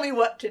 Don't tell me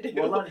what to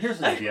do. Well, here's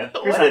an idea.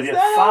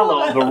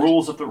 Follow the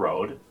rules of the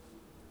road.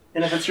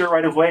 And if it's your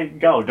right of way,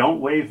 go.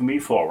 Don't wave me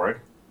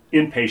forward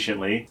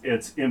impatiently.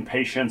 It's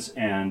impatience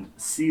and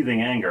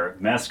seething anger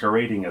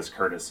masquerading as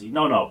courtesy.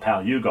 No,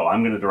 pal, you go.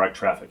 I'm going to direct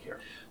traffic here.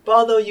 But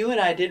although you and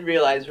I did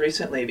realize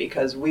recently,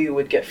 because we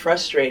would get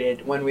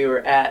frustrated when we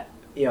were at,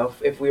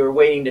 if we were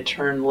waiting to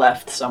turn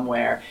left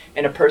somewhere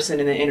and a person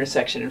in the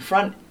intersection in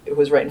front, it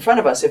was right in front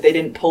of us, if they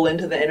didn't pull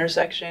into the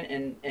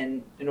intersection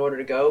and in order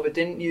to go, but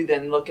didn't you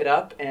then look it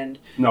up and...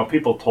 No,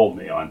 people told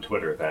me on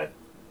Twitter that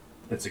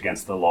it's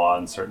against the law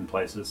in certain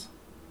places.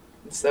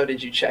 So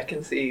did you check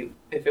and see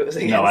if it was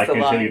against the law in Connecticut?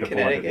 No, I continue to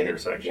pull into the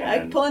intersection. Yeah, I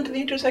pull into the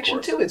intersection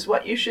too. It's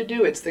what you should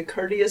do. It's the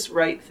courteous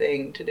right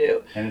thing to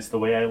do. And it's the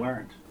way I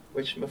learned.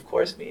 Which, of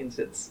course, means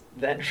it's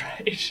then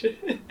right.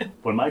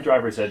 When my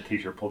driver's ed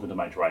teacher pulled into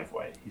my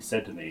driveway, he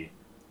said to me,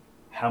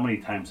 "How many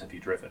times have you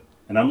driven?"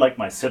 And unlike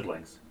my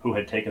siblings, who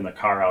had taken the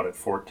car out at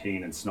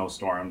 14 in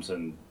snowstorms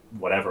and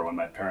whatever when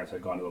my parents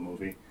had gone to a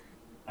movie,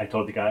 I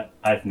told the guy,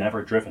 "I've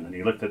never driven." And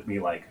he looked at me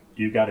like,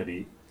 "You got to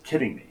be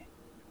kidding me."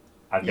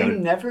 You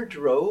never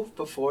drove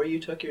before you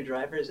took your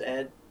driver's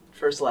ed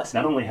first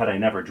lesson? Not only had I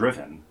never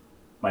driven,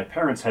 my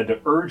parents had to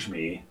urge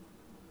me,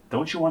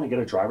 "Don't you want to get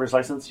a driver's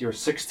license? You're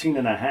 16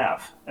 and a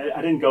half."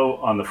 I didn't go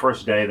on the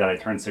first day that I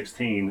turned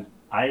 16.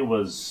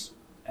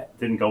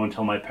 Didn't go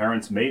until my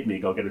parents made me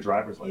go get a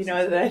driver's license.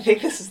 I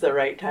think this is the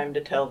right time to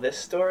tell this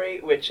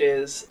story, which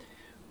is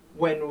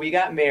when we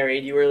got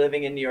married, you were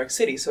living in New York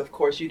City, so of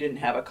course you didn't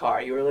have a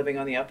car. You were living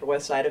on the Upper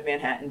West Side of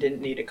Manhattan,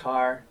 didn't need a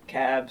car,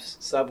 cabs,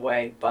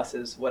 subway,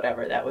 buses,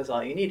 whatever. That was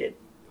all you needed.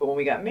 But when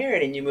we got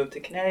married and you moved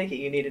to Connecticut,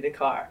 you needed a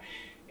car.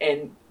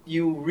 And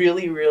you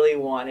really, really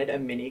wanted a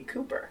Mini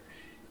Cooper.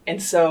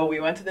 And so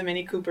we went to the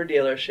Mini Cooper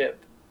dealership.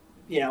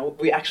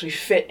 We actually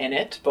fit in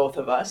it, both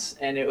of us,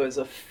 and it was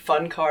a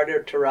fun car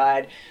to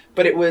ride.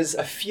 But it was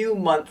a few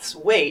months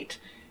wait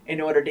in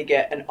order to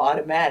get an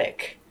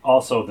automatic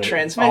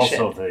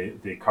transmission. Also,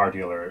 the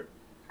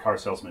car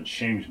salesman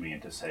shamed me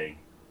into saying,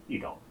 you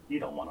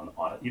don't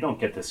want you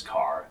don't get this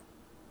car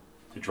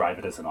to drive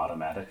it as an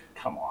automatic.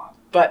 Come on.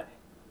 But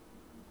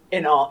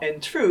in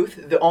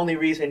truth, the only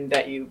reason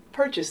that you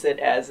purchased it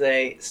as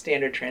a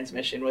standard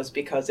transmission was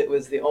because it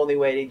was the only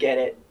way to get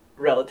it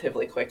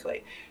relatively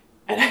quickly.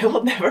 And I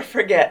will never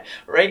forget,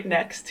 right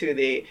next to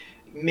the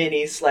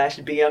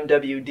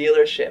Mini/BMW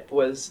dealership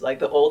was like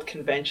the old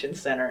convention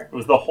center. It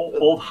was the whole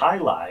old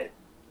Highlight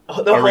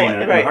the arena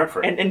whole, in right,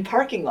 Hartford. and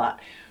parking lot.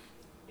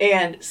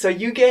 And so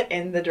you get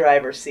in the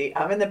driver's seat,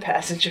 I'm in the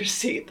passenger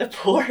seat. The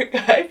poor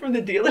guy from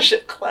the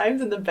dealership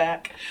climbs in the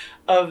back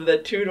of the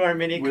two-door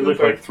Mini Cooper. We look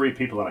like three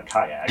people in a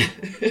kayak.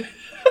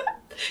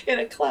 In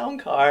a clown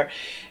car.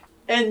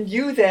 And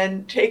you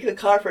then take the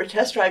car for a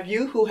test drive,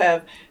 you who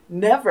have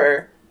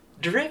never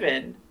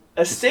driven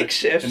a stick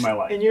shift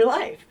in your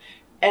life.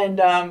 And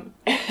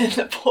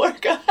the poor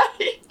guy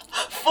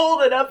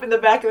folded up in the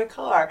back of the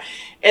car.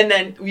 And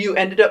then you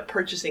ended up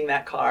purchasing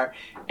that car.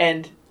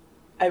 And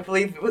I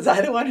believe, was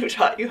I the one who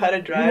taught you how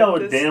to drive? You know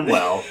it damn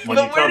well when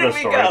you tell this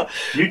story. Go?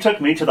 You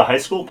took me to the high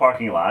school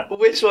parking lot.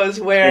 Which was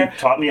where... And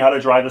taught me how to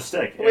drive a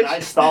stick. And I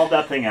stalled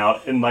that thing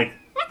out in like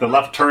the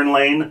left turn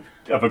lane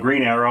of a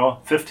green arrow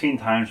 15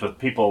 times with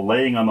people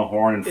laying on the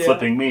horn and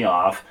flipping me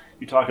off.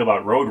 You talk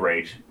about road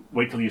rage.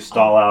 Wait till you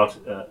stall out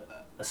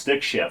a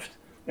stick shift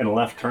in a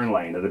left turn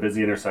lane at a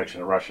busy intersection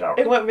at rush hour.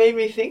 And what made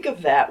me think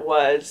of that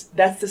was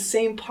that's the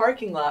same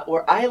parking lot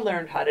where I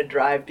learned how to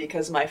drive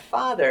because my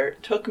father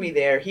took me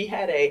there. He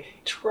had a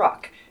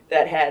truck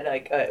that had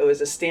it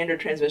was a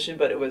standard transmission,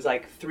 but it was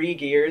like 3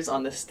 gears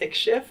on the stick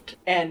shift.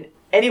 And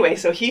anyway,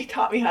 so he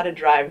taught me how to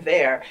drive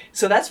there.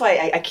 So that's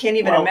why I can't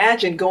even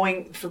imagine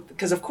going,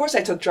 because of course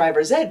I took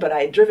driver's ed, but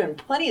I had driven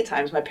plenty of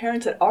times. My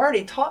parents had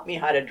already taught me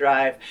how to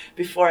drive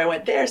before I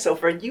went there. So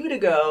for you to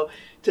go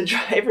to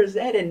driver's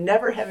ed and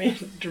never having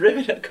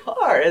driven a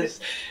car is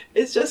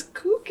just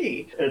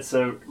kooky. It's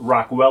a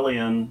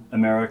Rockwellian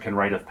American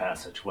rite of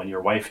passage when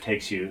your wife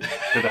takes you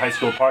to the high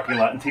school parking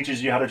lot and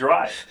teaches you how to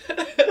drive.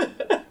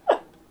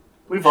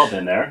 We've all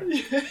been there.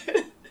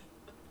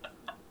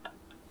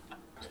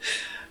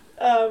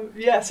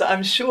 Yes,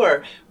 I'm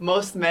sure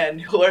most men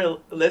who are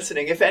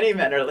listening, if any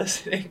men are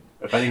listening,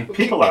 if any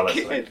people are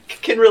listening,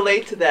 can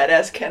relate to that,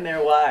 as can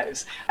their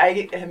wives.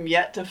 I am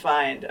yet to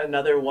find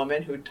another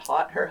woman who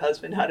taught her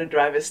husband how to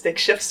drive a stick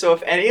shift, so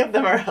if any of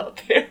them are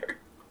out there...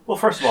 Well,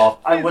 first of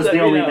all, I was the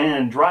only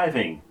man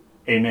driving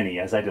a Mini,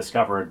 as I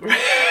discovered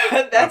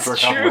after a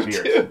couple of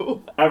years.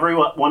 Too.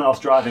 Everyone else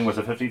driving was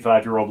a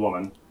 55-year-old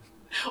woman.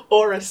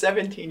 Or a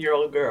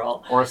 17-year-old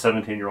girl. Or a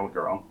 17-year-old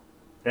girl.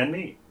 And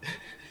me.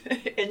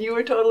 And you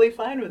were totally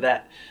fine with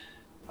that.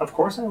 Of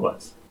course I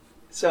was.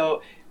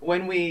 So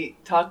when we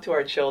talk to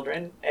our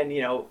children, and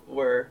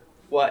we're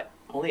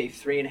only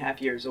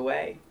 3.5 years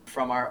away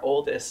from our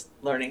oldest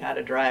learning how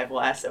to drive, we'll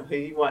ask them, who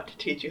you want to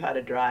teach you how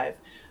to drive?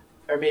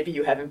 Or maybe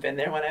you haven't been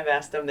there when I've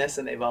asked them this,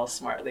 and they've all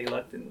smartly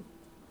looked and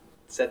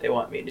said they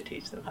want me to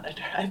teach them how to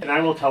drive. And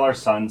I will tell our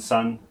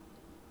son,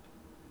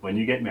 when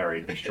you get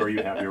married, be sure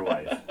you have your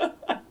wife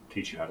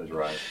teach you how to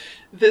drive.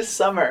 This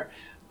summer,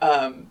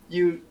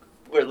 you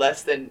were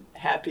less than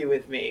happy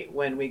with me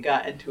when we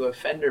got into a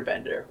fender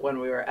bender when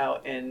we were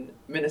out in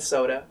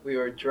Minnesota. We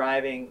were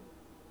driving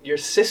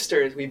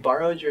we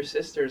borrowed your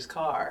sister's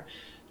car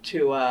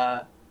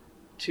to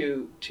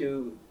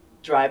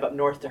drive up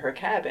north to her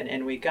cabin,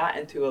 and we got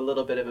into a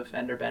little bit of a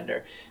fender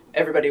bender.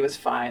 Everybody was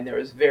fine. There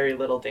was very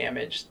little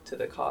damage to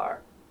the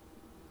car.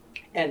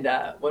 And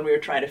when we were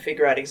trying to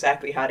figure out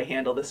exactly how to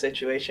handle the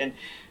situation,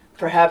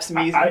 perhaps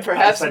me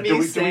saying, do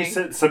we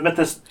submit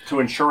this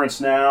to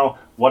insurance now?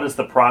 What is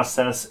the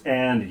process?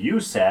 And you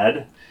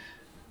said,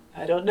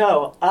 I don't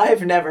know.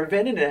 I've never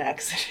been in an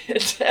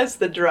accident as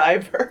the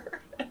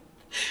driver,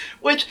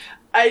 which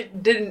I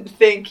didn't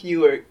think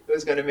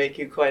was going to make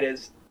you quite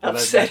as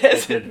upset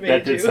as it made you.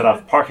 That did set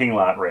off parking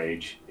lot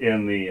rage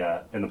in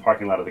the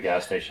parking lot of the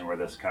gas station where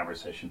this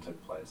conversation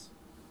took place.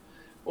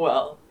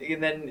 Well,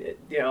 and then,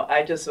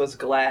 I just was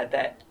glad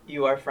that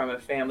you are from a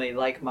family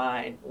like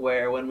mine,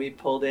 where when we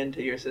pulled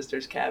into your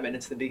sister's cabin,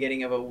 it's the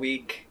beginning of a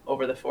week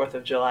over the 4th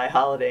of July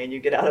holiday, and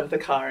you get out of the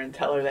car and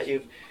tell her that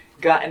you've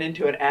gotten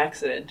into an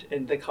accident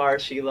in the car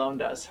she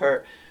loaned us.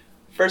 Her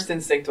first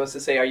instinct was to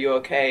say, are you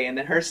okay? And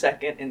then her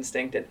second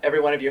instinct, and every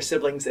one of your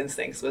siblings'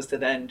 instincts, was to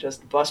then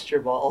just bust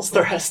your balls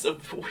the rest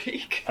of the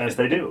week. As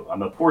they do.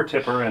 I'm a poor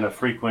tipper and a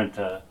frequent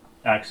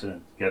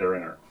accident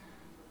getter-inner.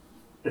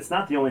 It's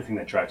not the only thing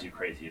that drives you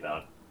crazy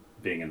about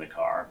being in the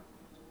car.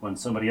 When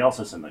somebody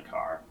else is in the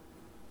car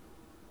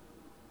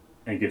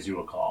and gives you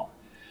a call.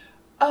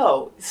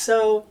 Oh,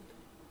 so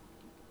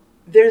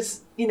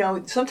there's,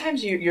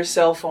 sometimes your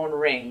cell phone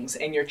rings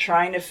and you're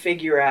trying to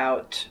figure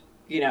out,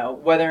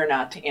 whether or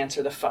not to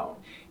answer the phone.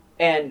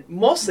 And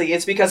mostly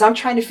it's because I'm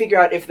trying to figure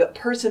out if the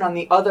person on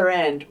the other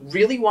end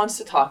really wants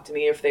to talk to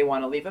me, if they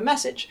want to leave a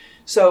message.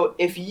 So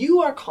if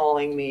you are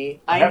calling me,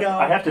 I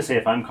have to say,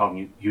 if I'm calling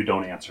you, you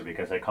don't answer,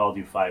 because I called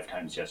you 5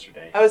 times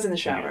yesterday. I was in the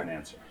shower. You didn't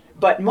answer.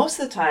 But most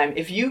of the time,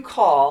 if you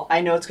call,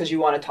 I know it's because you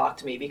want to talk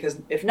to me,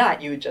 because if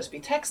not, you would just be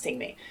texting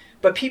me.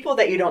 But people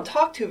that you don't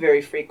talk to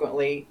very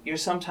frequently, you're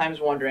sometimes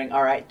wondering,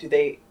 all right, do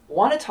they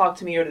want to talk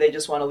to me or do they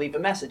just want to leave a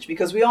message?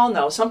 Because we all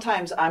know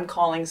sometimes I'm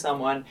calling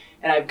someone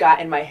and I've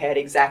got in my head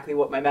exactly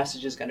what my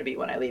message is going to be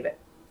when I leave it.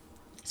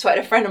 So I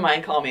had a friend of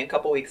mine call me a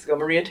couple weeks ago,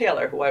 Maria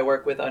Taylor, who I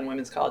work with on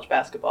women's college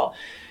basketball.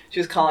 She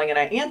was calling and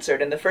I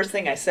answered, and the first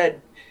thing I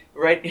said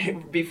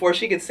right before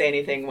she could say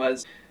anything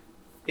was,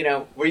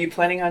 were you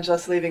planning on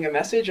just leaving a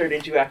message or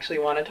did you actually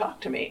want to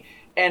talk to me?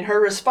 And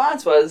her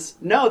response was,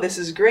 no, this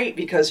is great,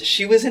 because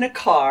she was in a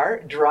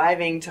car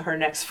driving to her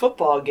next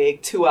football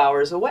gig 2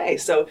 hours away.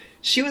 So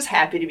she was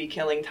happy to be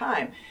killing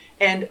time.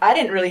 And I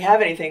didn't really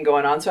have anything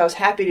going on, so I was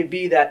happy to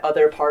be that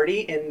other party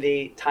in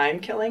the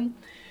time killing.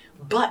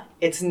 But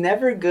it's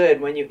never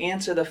good when you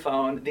answer the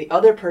phone, the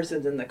other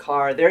person's in the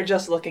car, they're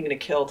just looking to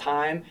kill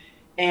time,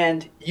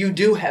 and you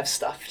do have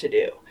stuff to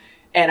do.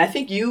 And I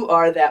think you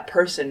are that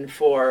person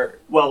for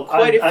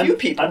quite a few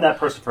people. I'm that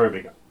person for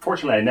everybody.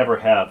 Fortunately, I never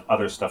have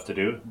other stuff to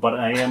do, but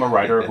I am a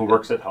writer who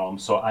works at home,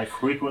 so I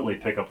frequently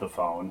pick up the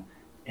phone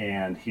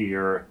and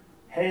hear,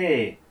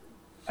 hey,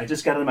 I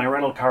just got in my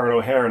rental car at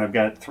O'Hare and I've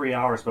got 3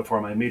 hours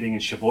before my meeting in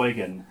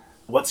Sheboygan.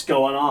 What's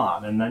going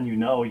on? And then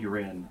you're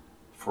in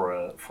for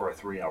a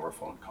 3-hour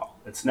phone call.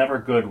 It's never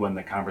good when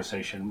the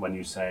conversation, when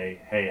you say,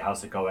 hey,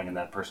 how's it going? And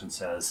that person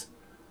says,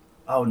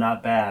 oh,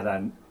 not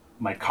bad.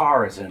 My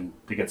car is in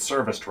to get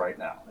serviced right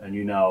now. And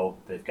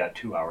they've got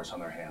 2 hours on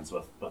their hands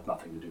with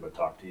nothing to do but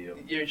talk to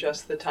you. You're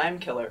just the time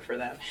killer for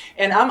them.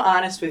 And I'm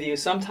honest with you,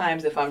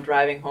 sometimes if I'm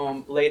driving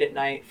home late at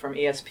night from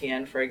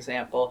ESPN, for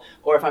example,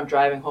 or if I'm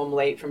driving home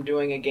late from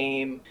doing a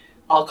game,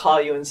 I'll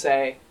call you and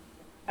say,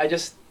 I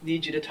just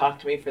need you to talk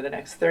to me for the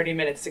next 30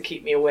 minutes to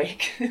keep me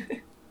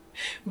awake.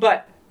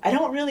 But I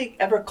don't really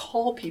ever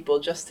call people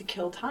just to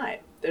kill time.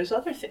 There's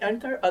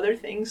aren't there other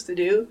things to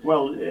do?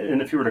 Well,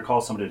 and if you were to call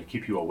somebody to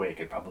keep you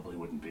awake, it probably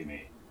wouldn't be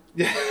me.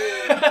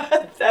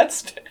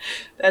 That's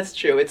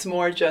true. It's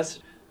more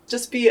just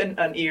be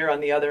an ear on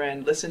the other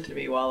end. Listen to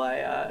me while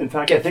I In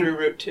fact, get through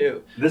Route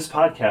 2. This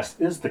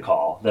podcast is the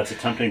call that's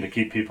attempting to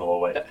keep people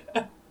awake.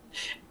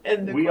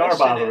 And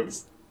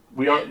the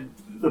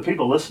the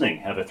people listening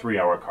have a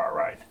 3-hour car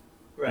ride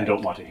and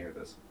don't want to hear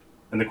this.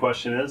 And the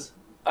question is,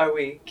 are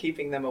we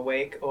keeping them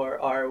awake, or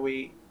are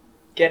we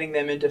getting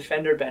them into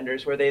fender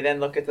benders where they then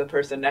look at the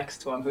person next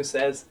to them who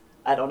says,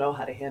 I don't know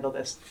how to handle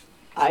this.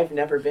 I've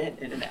never been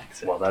in an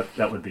accident. Well,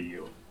 that would be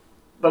you.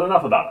 But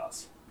enough about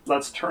us.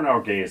 Let's turn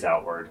our gaze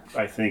outward.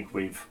 I think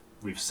we've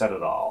said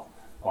it all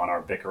on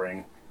our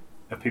bickering.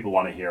 If people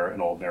want to hear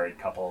an old married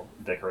couple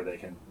bicker,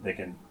 they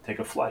can take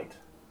a flight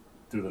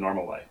through the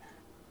normal way.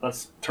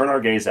 Let's turn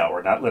our gaze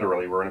outward. Not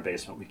literally, we're in a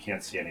basement, we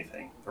can't see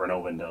anything. There are no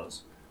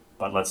windows.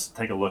 But let's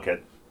take a look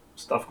at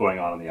stuff going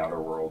on in the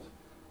outer world.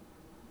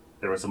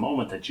 There was a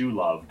moment that you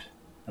loved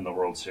in the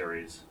World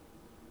Series.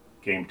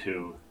 Game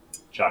 2,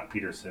 Jock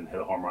Peterson hit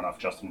a home run off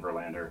Justin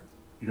Verlander.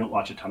 You don't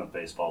watch a ton of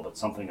baseball, but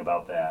something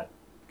about that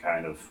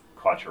kind of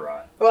caught your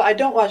eye. Well, I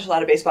don't watch a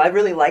lot of baseball. I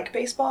really like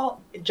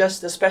baseball,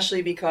 just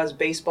especially because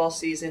baseball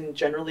season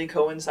generally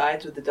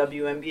coincides with the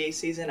WNBA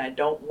season. I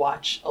don't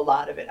watch a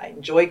lot of it. I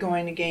enjoy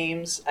going to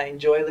games. I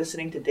enjoy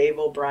listening to Dave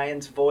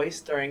O'Brien's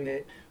voice during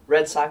the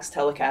Red Sox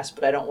telecast,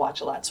 but I don't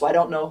watch a lot. So I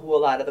don't know who a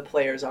lot of the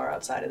players are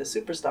outside of the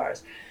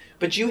superstars.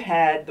 But you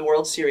had the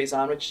World Series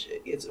on, which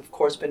it's, of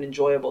course, been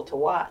enjoyable to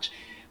watch.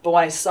 But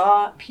when I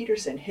saw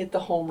Peterson hit the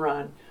home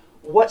run,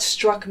 what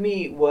struck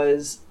me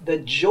was the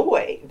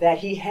joy that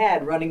he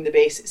had running the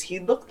bases. He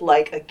looked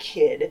like a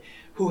kid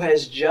who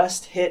has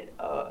just hit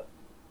a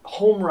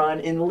home run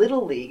in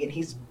Little League, and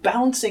he's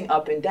bouncing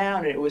up and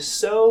down, and it was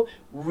so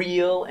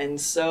real and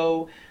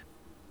so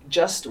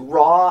just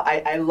raw.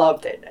 I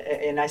loved it.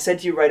 And I said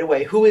to you right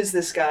away, who is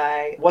this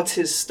guy? What's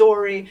his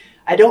story?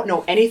 I don't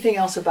know anything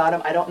else about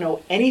him. I don't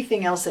know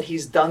anything else that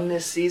he's done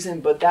this season,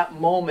 but that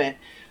moment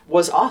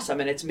was awesome,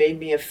 and it's made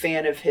me a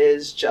fan of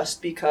his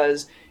just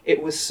because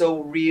it was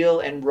so real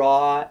and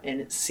raw, and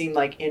it seemed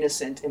like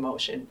innocent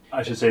emotion.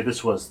 I should say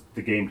this was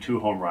the Game 2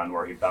 home run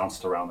where he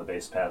bounced around the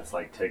base paths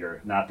like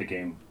Tigger, not the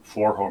Game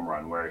 4 home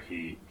run where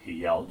he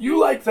yelled, "You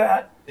like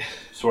that?"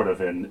 sort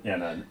of in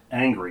an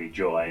angry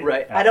joy.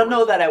 Right. Afterwards. I don't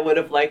know that I would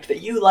have liked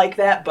that you like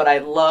that, but I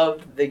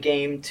loved the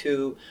Game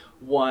 2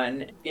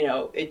 one.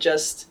 It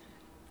just,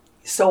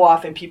 so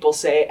often people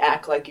say,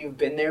 act like you've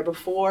been there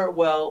before.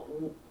 Well,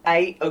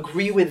 I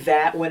agree with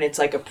that when it's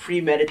like a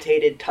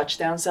premeditated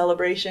touchdown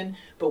celebration,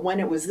 but when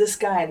it was this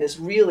guy and this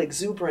real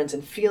exuberance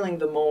and feeling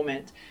the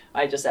moment,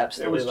 I just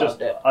absolutely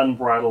loved it. It was just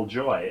unbridled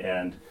joy.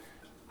 And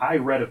I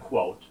read a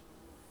quote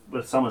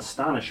with some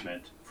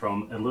astonishment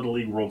from a Little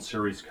League World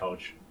Series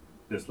coach.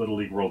 This Little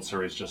League World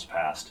Series just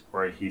passed,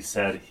 where he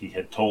said he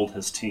had told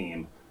his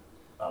team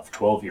of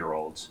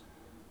 12-year-olds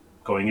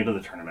going into the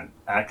tournament,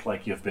 act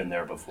like you've been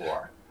there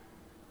before.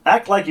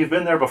 Act like you've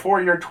been there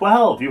before. You're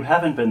 12. You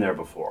haven't been there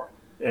before.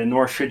 And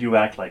nor should you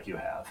act like you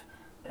have.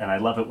 And I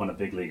love it when a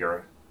big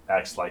leaguer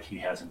acts like he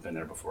hasn't been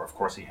there before. Of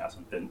course he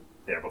hasn't been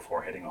there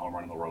before hitting a home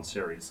run in the World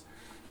Series.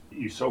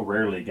 You so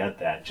rarely get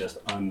that just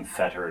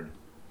unfettered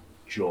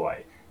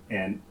joy.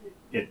 And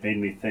it made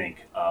me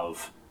think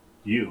of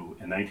you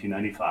in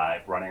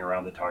 1995 running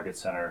around the Target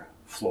Center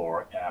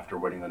floor after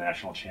winning the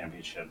national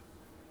championship.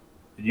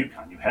 at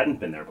UConn. You hadn't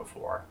been there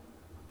before,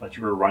 but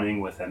you were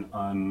running with an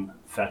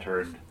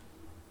unfettered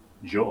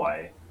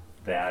joy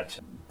that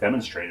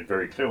demonstrated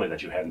very clearly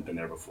that you hadn't been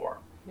there before.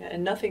 Yeah,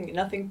 and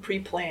nothing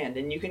pre-planned,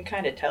 and you can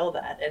kind of tell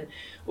that. And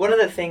one of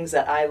the things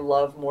that I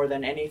love more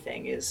than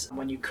anything is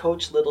when you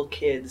coach little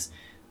kids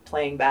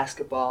playing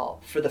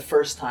basketball for the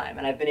first time.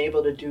 And I've been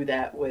able to do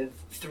that with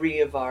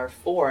 3 of our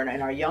 4,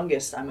 and our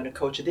youngest I'm going to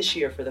coach this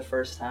year for the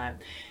first time.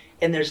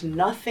 And there's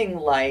nothing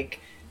like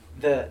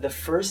the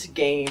first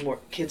game where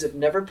kids have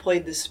never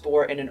played this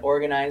sport in an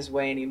organized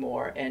way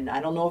anymore. And I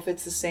don't know if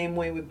it's the same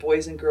way with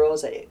boys and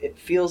girls. It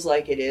feels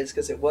like it is,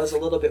 because it was a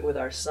little bit with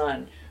our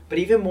son, but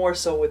even more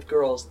so with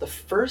girls. The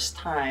first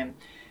time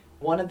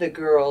one of the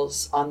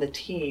girls on the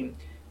team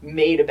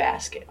made a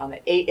basket on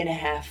the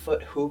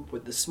 8.5-foot hoop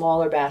with the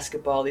smaller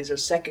basketball. These are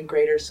second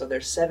graders, so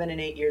they're 7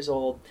 and 8 years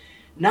old.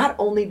 Not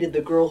only did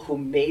the girl who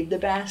made the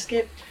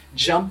basket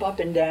jump up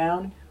and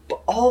down,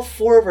 but all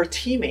 4 of her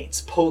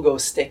teammates pogo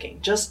sticking,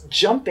 just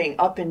jumping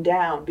up and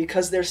down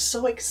because they're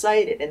so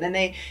excited. And then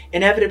they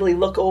inevitably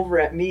look over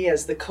at me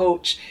as the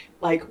coach,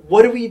 like,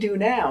 what do we do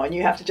now? And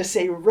you have to just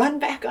say, run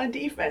back on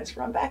defense,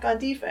 run back on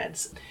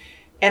defense.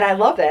 And I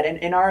love that.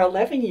 And our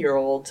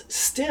 11-year-old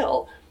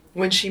still,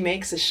 when she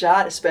makes a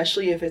shot,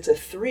 especially if it's a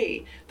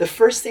 3, the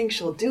first thing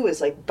she'll do is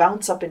like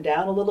bounce up and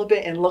down a little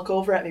bit and look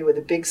over at me with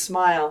a big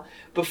smile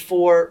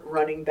before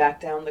running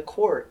back down the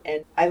court.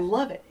 And I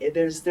love it.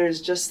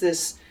 There's just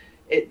this,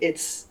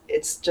 it's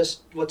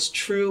just what's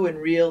true and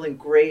real and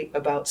great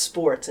about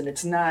sports. And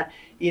it's not,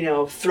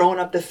 throwing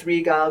up the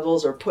 3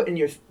 goggles or putting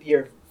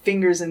your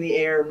fingers in the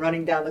air and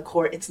running down the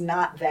court. It's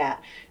not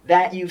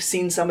that you've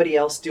seen somebody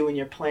else do and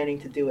you're planning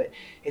to do it.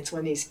 It's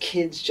when these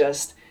kids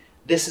just,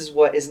 this is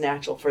what is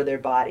natural for their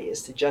body,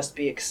 is to just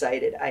be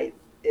excited.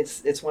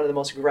 It's one of the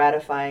most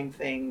gratifying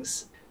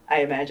things,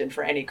 I imagine,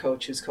 for any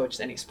coach who's coached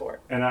any sport.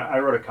 And I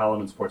wrote a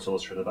column in Sports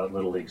Illustrated about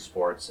Little League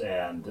sports,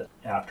 and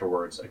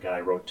afterwards a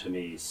guy wrote to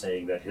me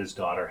saying that his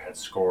daughter had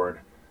scored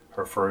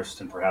her first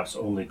and perhaps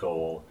only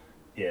goal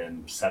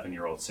in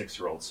 7-year-old,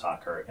 6-year-old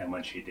soccer, and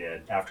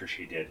after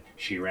she did,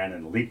 she ran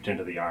and leaped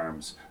into the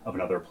arms of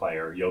another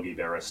player, Yogi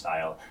Berra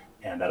style,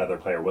 and that other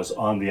player was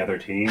on the other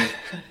team.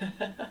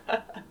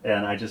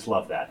 And I just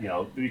love that,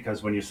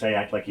 because when you say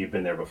act like you've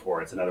been there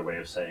before, it's another way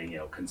of saying,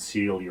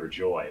 conceal your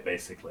joy,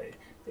 basically.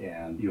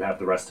 And you have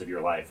the rest of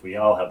your life. We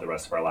all have the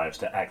rest of our lives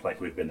to act like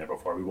we've been there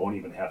before. We won't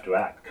even have to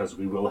act, because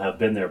we will have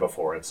been there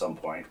before at some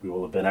point. We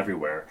will have been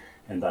everywhere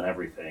and done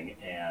everything.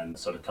 And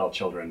so to tell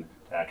children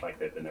to act like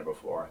they've been there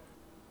before,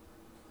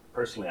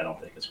 personally, I don't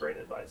think it's great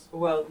advice.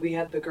 Well, we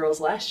had the girls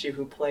last year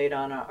who played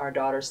on our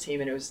daughter's team,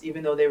 and it was,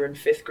 even though they were in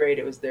 5th grade,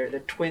 it was their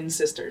twin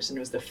sisters, and it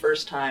was the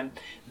first time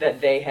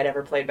that they had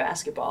ever played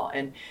basketball.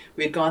 And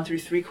we had gone through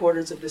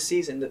 3/4 of the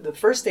season. The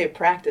first day of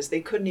practice, they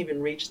couldn't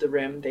even reach the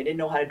rim. They didn't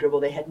know how to dribble.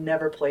 They had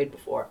never played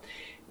before.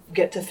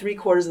 Get to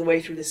 3/4 of the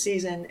way through the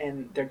season,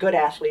 and they're good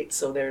athletes,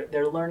 so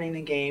they're learning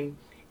the game.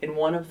 And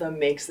one of them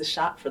makes the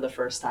shot for the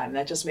first time.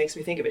 That just makes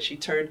me think of it. She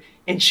turned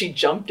and she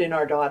jumped in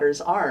our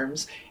daughter's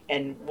arms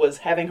and was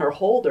having her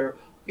hold her,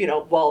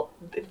 while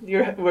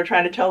we're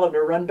trying to tell them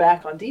to run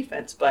back on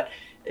defense. But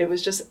it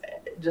was just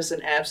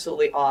an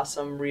absolutely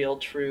awesome, real,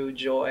 true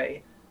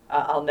joy.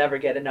 I'll never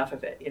get enough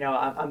of it.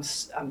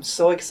 I'm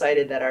so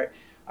excited that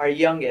our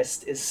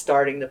youngest is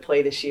starting to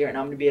play this year, and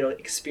I'm going to be able to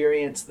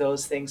experience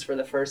those things for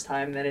the first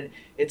time. Then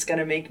it's going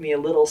to make me a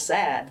little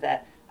sad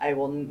that I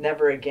will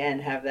never again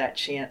have that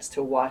chance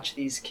to watch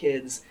these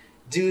kids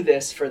do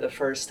this for the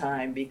first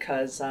time,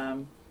 because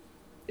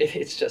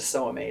it's just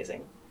so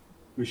amazing.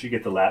 We should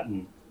get the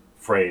Latin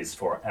phrase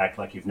for act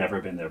like you've never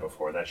been there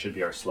before. That should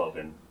be our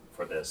slogan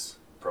for this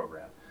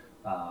program.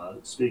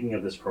 Speaking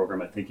of this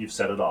program, I think you've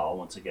said it all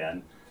once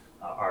again.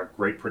 Our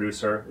great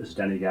producer is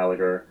Denny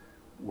Gallagher.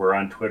 We're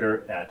on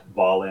Twitter at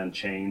Ball and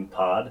Chain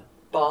Pod.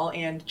 Ball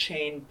and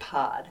Chain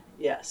Pod,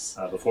 yes.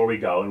 Before we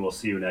go, and we'll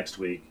see you next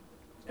week,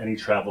 any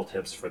travel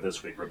tips for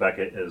this week?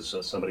 Rebecca is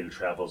somebody who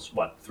travels,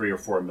 3 or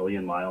 4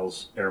 million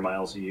air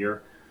miles a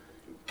year?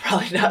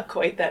 Probably not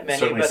quite that many.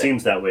 Certainly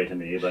seems that way to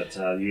me, but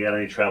you got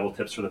any travel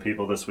tips for the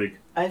people this week?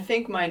 I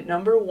think my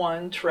number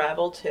 1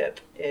 travel tip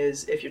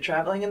is, if you're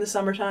traveling in the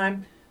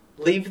summertime,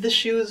 leave the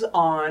shoes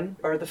on,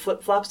 or the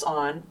flip-flops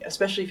on,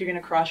 especially if you're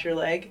going to cross your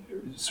leg.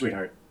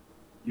 Sweetheart,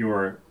 you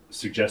were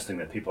suggesting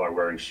that people are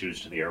wearing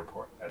shoes to the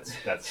airport.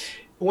 That's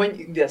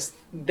when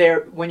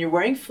you're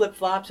wearing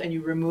flip-flops and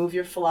you remove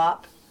your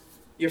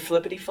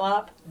flippity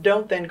flop,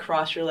 don't then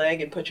cross your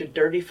leg and put your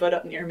dirty foot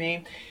up near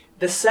me.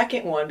 The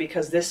second one,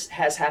 because this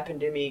has happened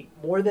to me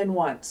more than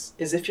once,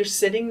 is if you're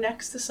sitting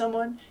next to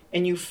someone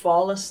and you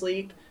fall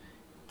asleep,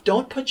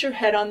 don't put your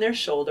head on their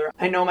shoulder.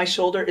 I know my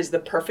shoulder is the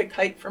perfect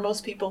height for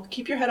most people.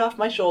 Keep your head off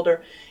my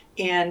shoulder.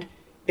 And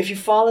if you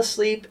fall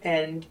asleep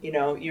and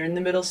you're in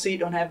the middle seat,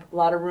 don't have a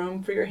lot of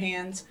room for your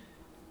hands,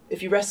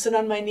 if you rest it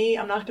on my knee,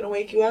 I'm not going to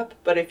wake you up.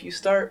 But if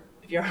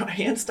your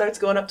hand starts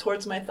going up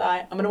towards my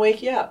thigh, I'm going to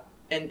wake you up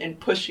and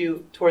push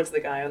you towards the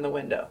guy on the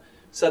window.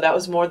 So that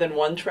was more than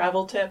one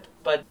travel tip,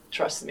 but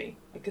trust me,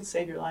 it could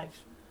save your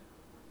life.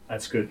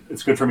 That's good.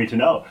 It's good for me to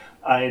know.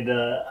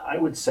 I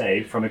would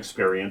say from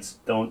experience,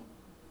 don't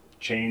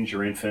change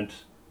your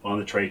infant on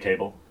the tray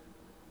table.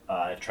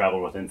 I've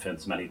traveled with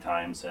infants many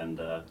times and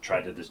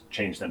tried to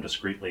change them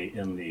discreetly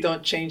in the.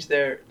 Don't change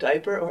their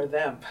diaper or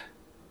them.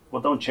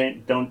 Well, don't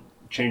change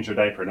their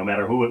diaper, no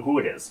matter who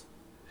it is,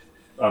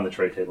 on the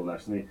tray table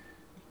next to me.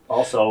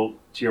 Also,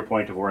 to your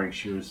point of wearing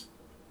shoes,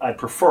 I'd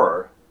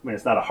prefer. I mean,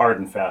 it's not a hard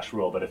and fast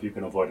rule, but if you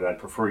can avoid it, I'd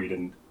prefer you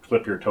didn't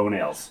clip your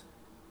toenails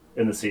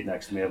in the seat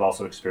next to me. I've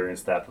also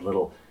experienced that, the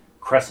little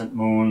crescent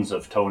moons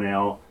of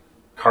toenail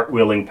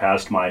cartwheeling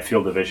past my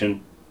field of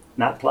vision.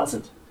 Not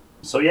pleasant.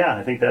 So yeah,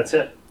 I think that's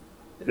it.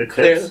 Good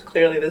tips.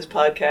 Clearly this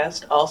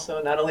podcast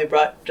also not only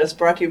brought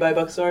to you by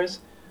Bookstores,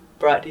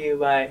 brought to you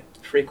by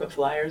frequent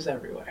flyers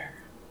everywhere.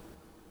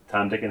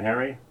 Tom, Dick, and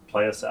Harry,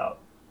 play us out.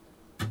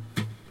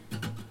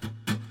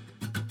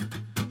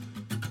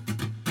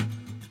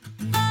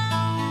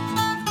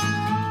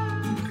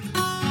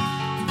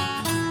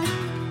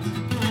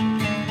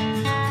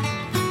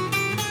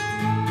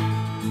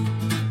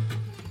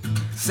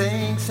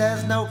 Saying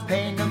says no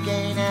pain, no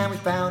gain, and we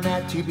found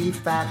that to be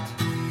fact.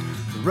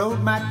 The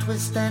road might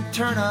twist and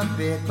turn a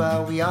bit,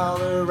 but we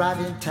all arrive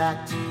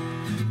intact.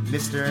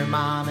 Mr. and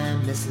Mom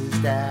and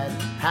Mrs. Dad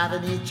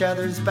having each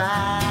other's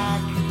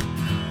back.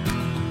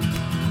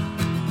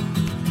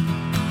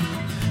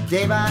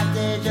 Day by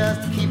day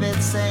just to keep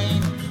it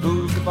sane.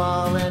 Who's the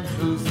ball and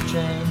who's the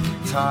chain?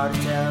 It's hard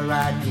to tell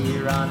right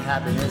here on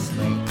Happiness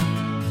Lane.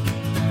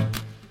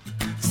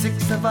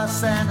 6 of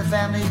us and the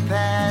family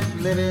pet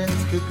live in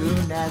this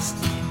cuckoo nest.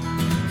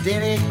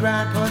 Daily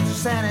grind puts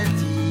our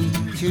sanity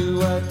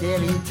to a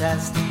daily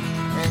test.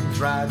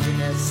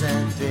 Androgynous,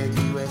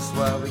 ambiguous,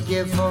 what we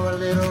give for a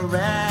little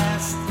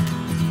rest.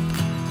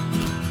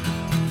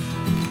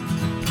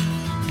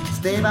 It's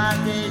day by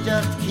day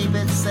just to keep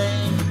it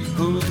sane.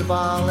 Who's the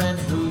ball and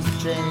who's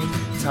the chain?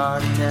 It's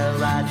hard to tell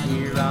right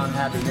here on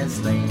Happiness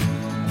Lane.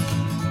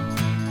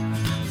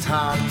 It's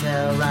hard to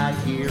tell right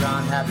here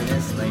on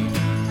Happiness Lane.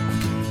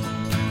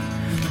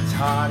 It's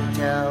hard to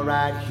tell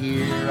right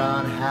here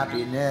on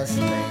Happiness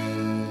Lane.